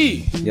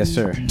 RDP, Yes,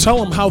 sir.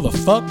 tell them how the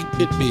fuck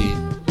it be.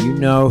 You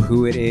know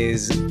who it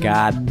is.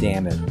 God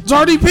damn it. It's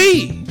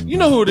RDP. You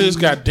know who it is,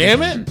 God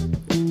damn it.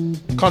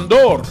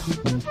 Condor.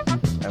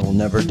 I will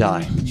never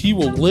die. He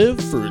will live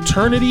for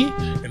eternity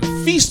and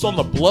feast on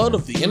the blood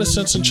of the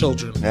innocents and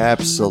children.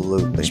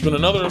 Absolutely. It's been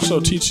another episode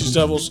of Teach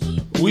Devils.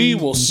 We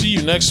will see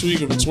you next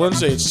week. If it's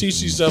Wednesday, it's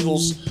Teach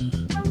Devils.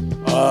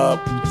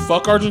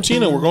 Fuck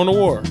Argentina. We're going to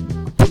war.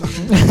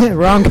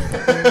 Wrong.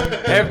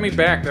 Have me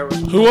back. That was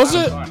Who was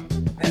it? fun.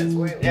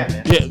 Yeah,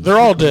 man. Yeah, they're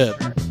all dead.